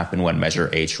going to happen when Measure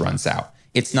H runs out?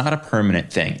 It's not a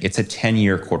permanent thing. It's a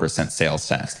 10-year quarter-cent sales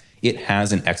tax. It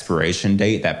has an expiration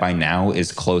date that by now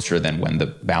is closer than when the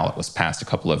ballot was passed a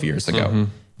couple of years ago.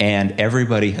 And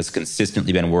everybody has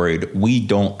consistently been worried.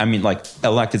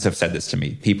 Electeds have said this to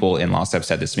me. People in Los have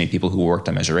said this to me. People who worked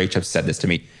on Measure H have said this to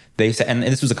me. They said, and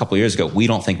this was a couple of years ago, we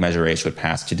don't think Measure H would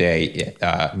pass today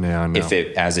if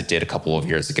it did a couple of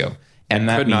years ago. And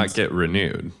that could not get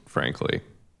renewed, frankly.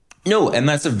 No, and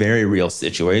that's a very real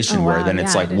situation where then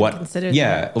it's like what?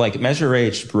 Yeah, like Measure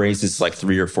H raises like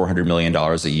 $300 or $400 million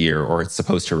a year, or it's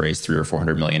supposed to raise $300 or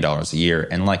 $400 million a year,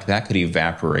 and like that could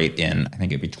evaporate in I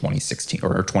think it'd be 2016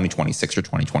 or 2026 or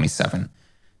 2027.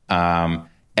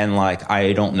 And like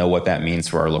I don't know what that means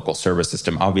for our local service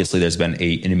system. Obviously, there's been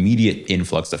an immediate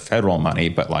influx of federal money,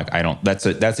 but like I don't. That's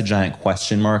a giant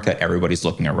question mark that everybody's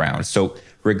looking around. So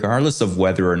regardless of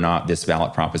whether or not this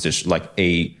ballot proposition,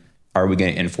 are we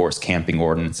going to enforce camping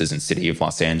ordinances in the city of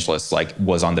Los Angeles, like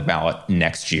was on the ballot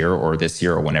next year or this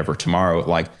year or whenever tomorrow?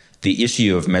 Like the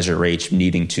issue of Measure H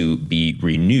needing to be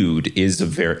renewed is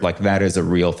that is a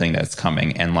real thing that's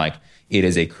coming. And like it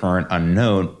is a current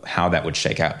unknown how that would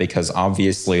shake out, because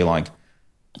obviously like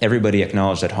everybody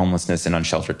acknowledged that homelessness and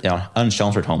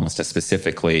unsheltered homelessness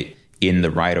specifically in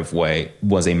the right of way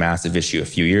was a massive issue a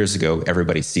few years ago.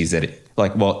 Everybody sees it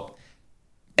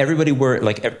everybody were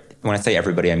like, when I say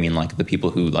everybody, I mean like the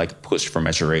people who like pushed for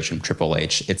Measure H and Triple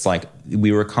H. It's like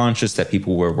we were conscious that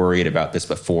people were worried about this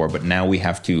before, but now we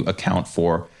have to account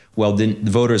for, well, then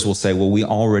the voters will say, well, we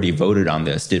already voted on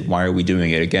this. Why are we doing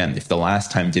it again? If the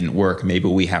last time didn't work, maybe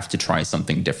we have to try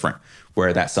something different.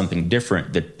 Where that something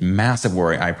different, the massive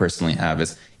worry I personally have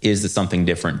is that something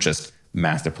different just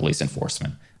massive police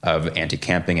enforcement of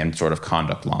anti-camping and sort of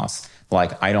conduct laws?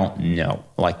 Like, I don't know.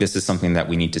 Like, this is something that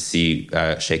we need to see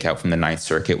shake out from the Ninth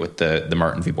Circuit with the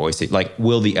Martin v. Boise. Like,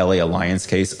 will the LA Alliance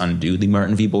case undo the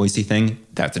Martin v. Boise thing?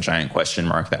 That's a giant question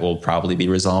mark that will probably be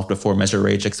resolved before Measure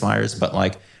H expires, but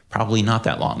like probably not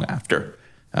that long after.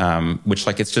 Which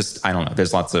like, it's just, I don't know.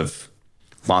 There's lots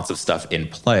of stuff in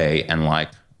play. And like,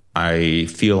 I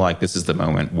feel like this is the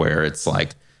moment where it's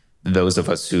like those of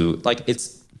us who like,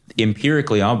 it's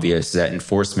empirically obvious that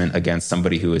enforcement against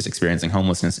somebody who is experiencing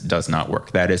homelessness does not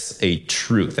work. That is a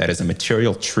truth. That is a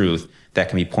material truth that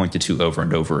can be pointed to over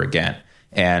and over again.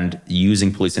 And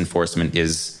using police enforcement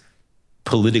is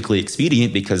politically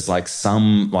expedient because like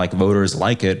some like voters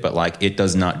like it, but like it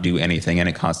does not do anything and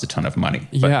it costs a ton of money.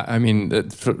 Yeah, I mean,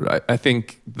 I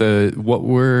think what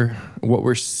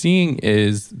we're seeing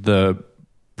is the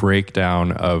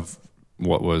breakdown of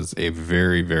what was a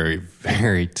very, very,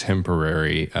 very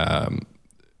temporary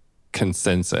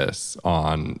consensus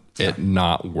on it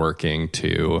not working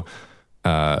to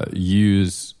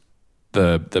use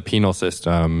the penal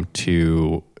system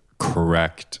to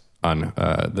correct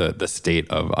the state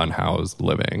of unhoused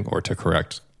living or to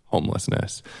correct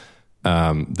homelessness.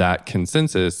 That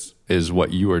consensus is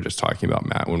what you were just talking about,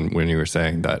 Matt, when you were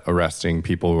saying that arresting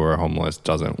people who are homeless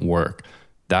doesn't work.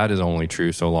 That is only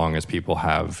true so long as people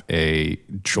have a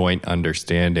joint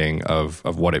understanding of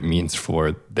what it means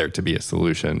for there to be a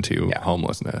solution to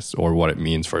homelessness or what it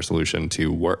means for a solution to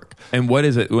work. And what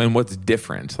is it? And what's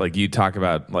different? Like you talk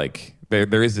about, like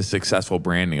there is this successful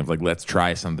branding of like, let's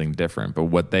try something different. But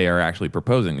what they are actually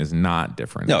proposing is not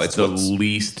different. No, it's the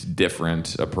least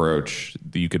different approach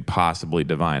that you could possibly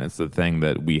divine. It's the thing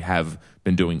that we have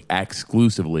been doing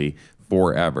exclusively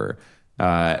forever.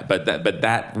 But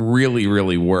that really,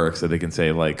 really works, that they can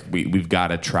say, like, we've got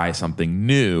to try something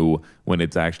new when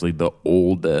it's actually the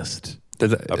oldest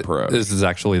approach. This is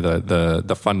actually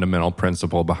the fundamental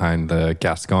principle behind the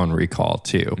Gascon recall,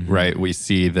 too, right? We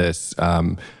see this,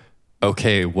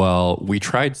 okay, well, we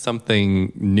tried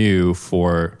something new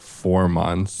for 4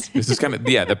 months. This is kind of,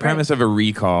 the premise of a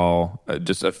recall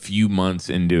just a few months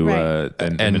into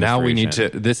and now we need to,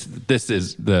 this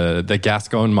is the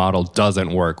Gascon model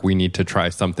doesn't work. We need to try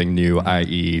something new,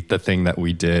 i.e. the thing that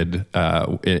we did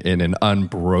in an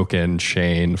unbroken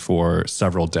chain for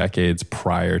several decades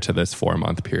prior to this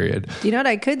 4-month period. You know what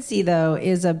I could see, though,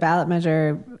 is a ballot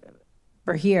measure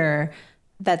for here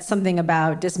that's something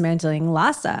about dismantling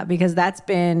LASA, because that's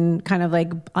been kind of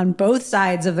like on both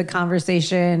sides of the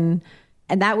conversation.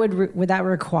 And that would that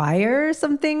require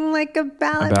something like a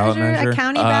ballot measure, a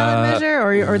county ballot measure,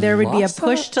 or there would be a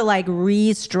push to like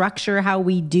restructure how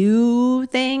we do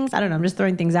things? I don't know. I'm just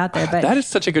throwing things out there. But that is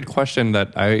such a good question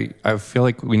that I feel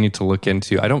like we need to look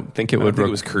into. I don't think it would. It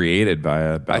was created by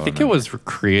a ballot I think it was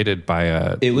created by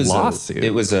a lawsuit.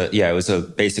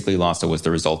 Basically LASA was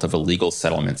the result of a legal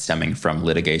settlement stemming from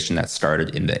litigation that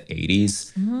started in the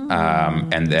 80s.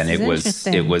 And then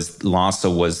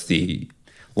LASA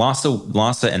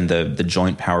LASA and the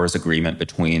joint powers agreement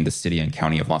between the city and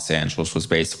county of Los Angeles was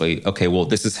basically, okay, well,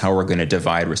 this is how we're going to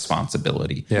divide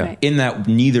responsibility. Yeah. Right. In that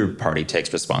neither party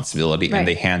takes responsibility, Right. and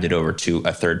they hand it over to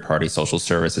a third-party social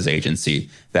services agency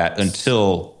that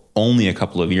until only a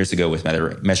couple of years ago with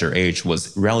Measure H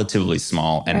was relatively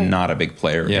small and Right. not a big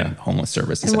player Yeah. in homeless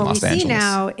services And in what Los we Angeles. see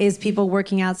now is people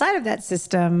working outside of that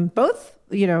system, both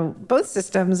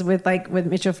systems with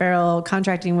Mitch O'Farrell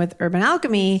contracting with Urban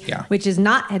Alchemy, Yeah. which it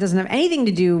doesn't have anything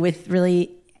to do with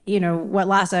really, what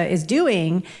LASA is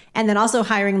doing. And then also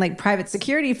hiring like private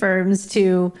security firms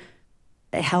to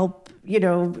help,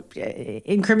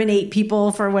 incriminate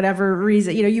people for whatever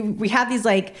reason. We have these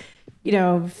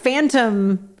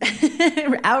phantom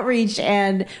outreach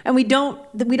and we don't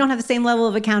have the same level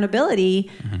of accountability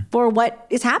for what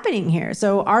is happening here.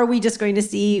 So are we just going to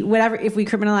see whatever, if we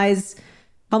criminalize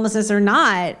homelessness or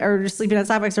not, or sleeping on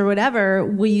sidewalks or whatever,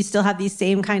 will you still have these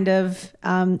same kind of,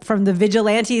 from the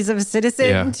vigilantes of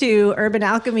Citizen to Urban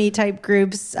Alchemy type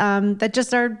groups that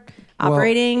just are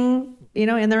operating,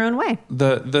 in their own way?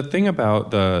 The thing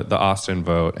about the Austin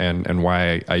vote and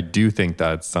why I do think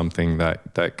that's something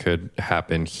that could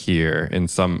happen here in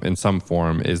some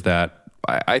form is that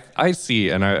I see,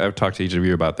 and I've talked to each of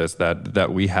you about this,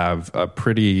 that we have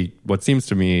what seems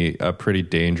to me a pretty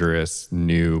dangerous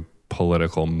new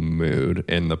political mood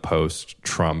in the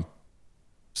post-Trump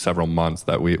several months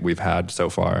that we've had so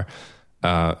far.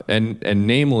 And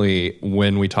namely,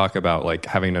 when we talk about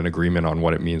having an agreement on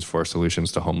what it means for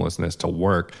solutions to homelessness to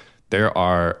work, there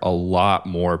are a lot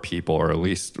more people, or at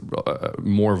least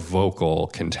more vocal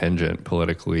contingent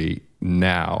politically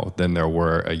now than there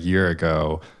were a year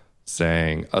ago,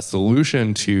 saying a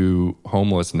solution to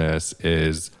homelessness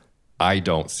is I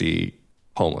don't see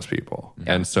homeless people. Mm-hmm.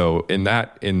 And so in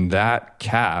that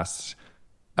cast,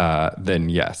 then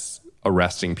yes,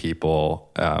 arresting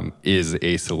people is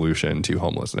a solution to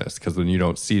homelessness, because then you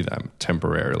don't see them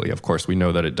temporarily. Of course, we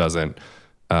know that it doesn't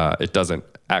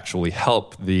actually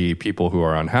help the people who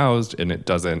are unhoused, and it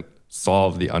doesn't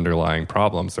solve the underlying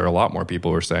problems. There are a lot more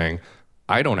people who are saying,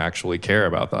 I don't actually care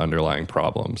about the underlying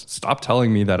problems. Stop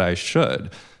telling me that I should.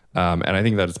 And I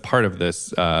think that it's part of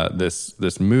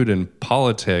this mood in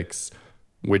politics,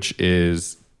 which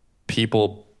is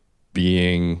people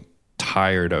being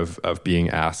tired of being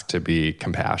asked to be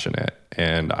compassionate.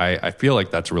 And I feel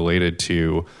like that's related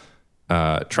to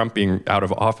Trump being out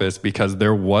of office, because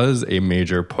there was a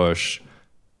major push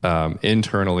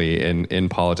internally in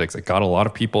politics. It got a lot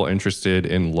of people interested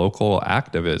in local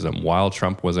activism while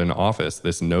Trump was in office.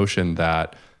 This notion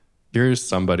that here's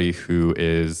somebody who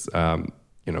is, the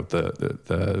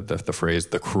phrase,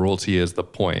 the cruelty is the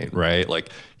point, right?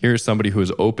 Here's somebody who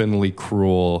is openly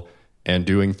cruel and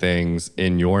doing things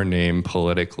in your name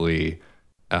politically.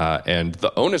 And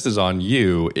the onus is on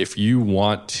you. If you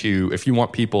want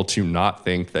people to not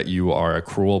think that you are a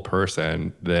cruel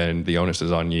person, then the onus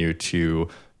is on you to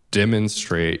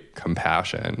demonstrate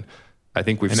compassion. I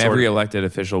think every elected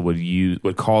official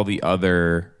would call the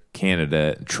other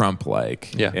candidate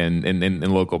Trump-like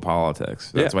in local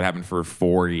politics. That's what happened for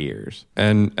 4 years.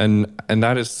 And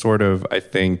that is sort of, I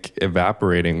think,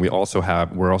 evaporating. We're also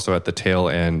at the tail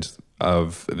end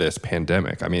of this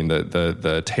pandemic. I mean,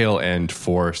 the tail end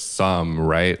for some,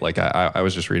 right? I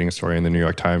was just reading a story in the New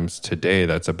York Times today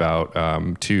that's about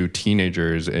 2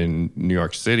 teenagers in New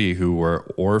York City who were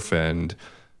orphaned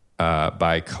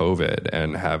by COVID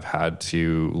and have had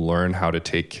to learn how to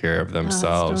take care of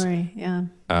themselves. Story. Yeah.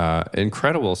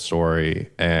 Incredible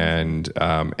story, and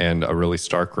a really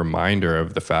stark reminder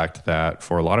of the fact that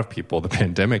for a lot of people, the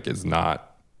pandemic is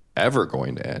not ever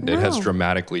going to end. No. It has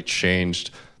dramatically changed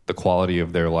the quality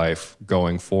of their life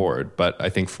going forward. But I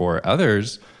think for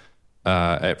others,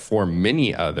 for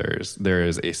many others, there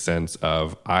is a sense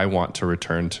of, I want to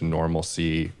return to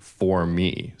normalcy for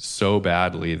me so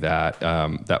badly that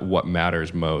that what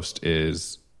matters most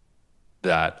is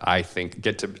that I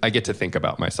get to think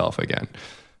about myself again.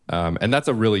 And that's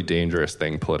a really dangerous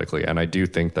thing politically. And I do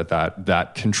think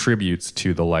that contributes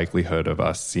to the likelihood of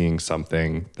us seeing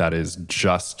something that is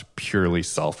just purely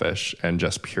selfish and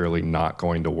just purely not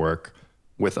going to work,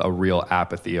 with a real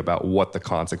apathy about what the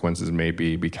consequences may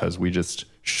be, because we just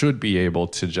should be able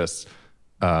to just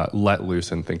let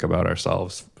loose and think about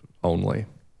ourselves only.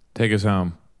 Take us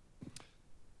home.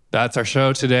 That's our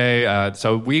show today.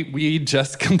 So we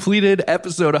just completed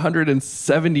episode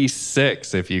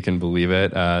 176, if you can believe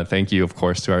it. Thank you, of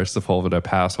course, to our Sepulveda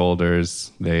pass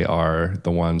holders. They are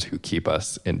the ones who keep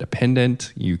us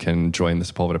independent. You can join the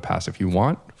Sepulveda pass if you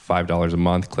want. $5 a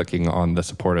month, clicking on the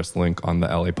support us link on the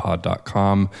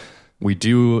lapod.com. We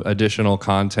do additional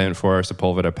content for our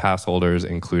Sepulveda pass holders,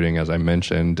 including, as I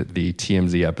mentioned, the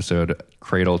TMZ episode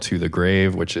Cradle to the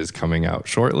Grave, which is coming out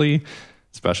shortly.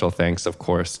 Special thanks, of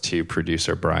course, to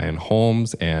producer Brian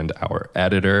Holmes and our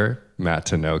editor, Matt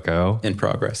Tinoco. In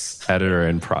progress. Editor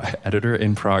in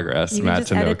progress, you Matt can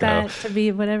just Tinoco. edit that to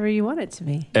be whatever you want it to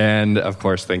be. And, of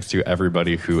course, thanks to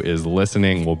everybody who is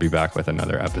listening. We'll be back with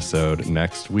another episode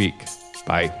next week.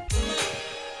 Bye.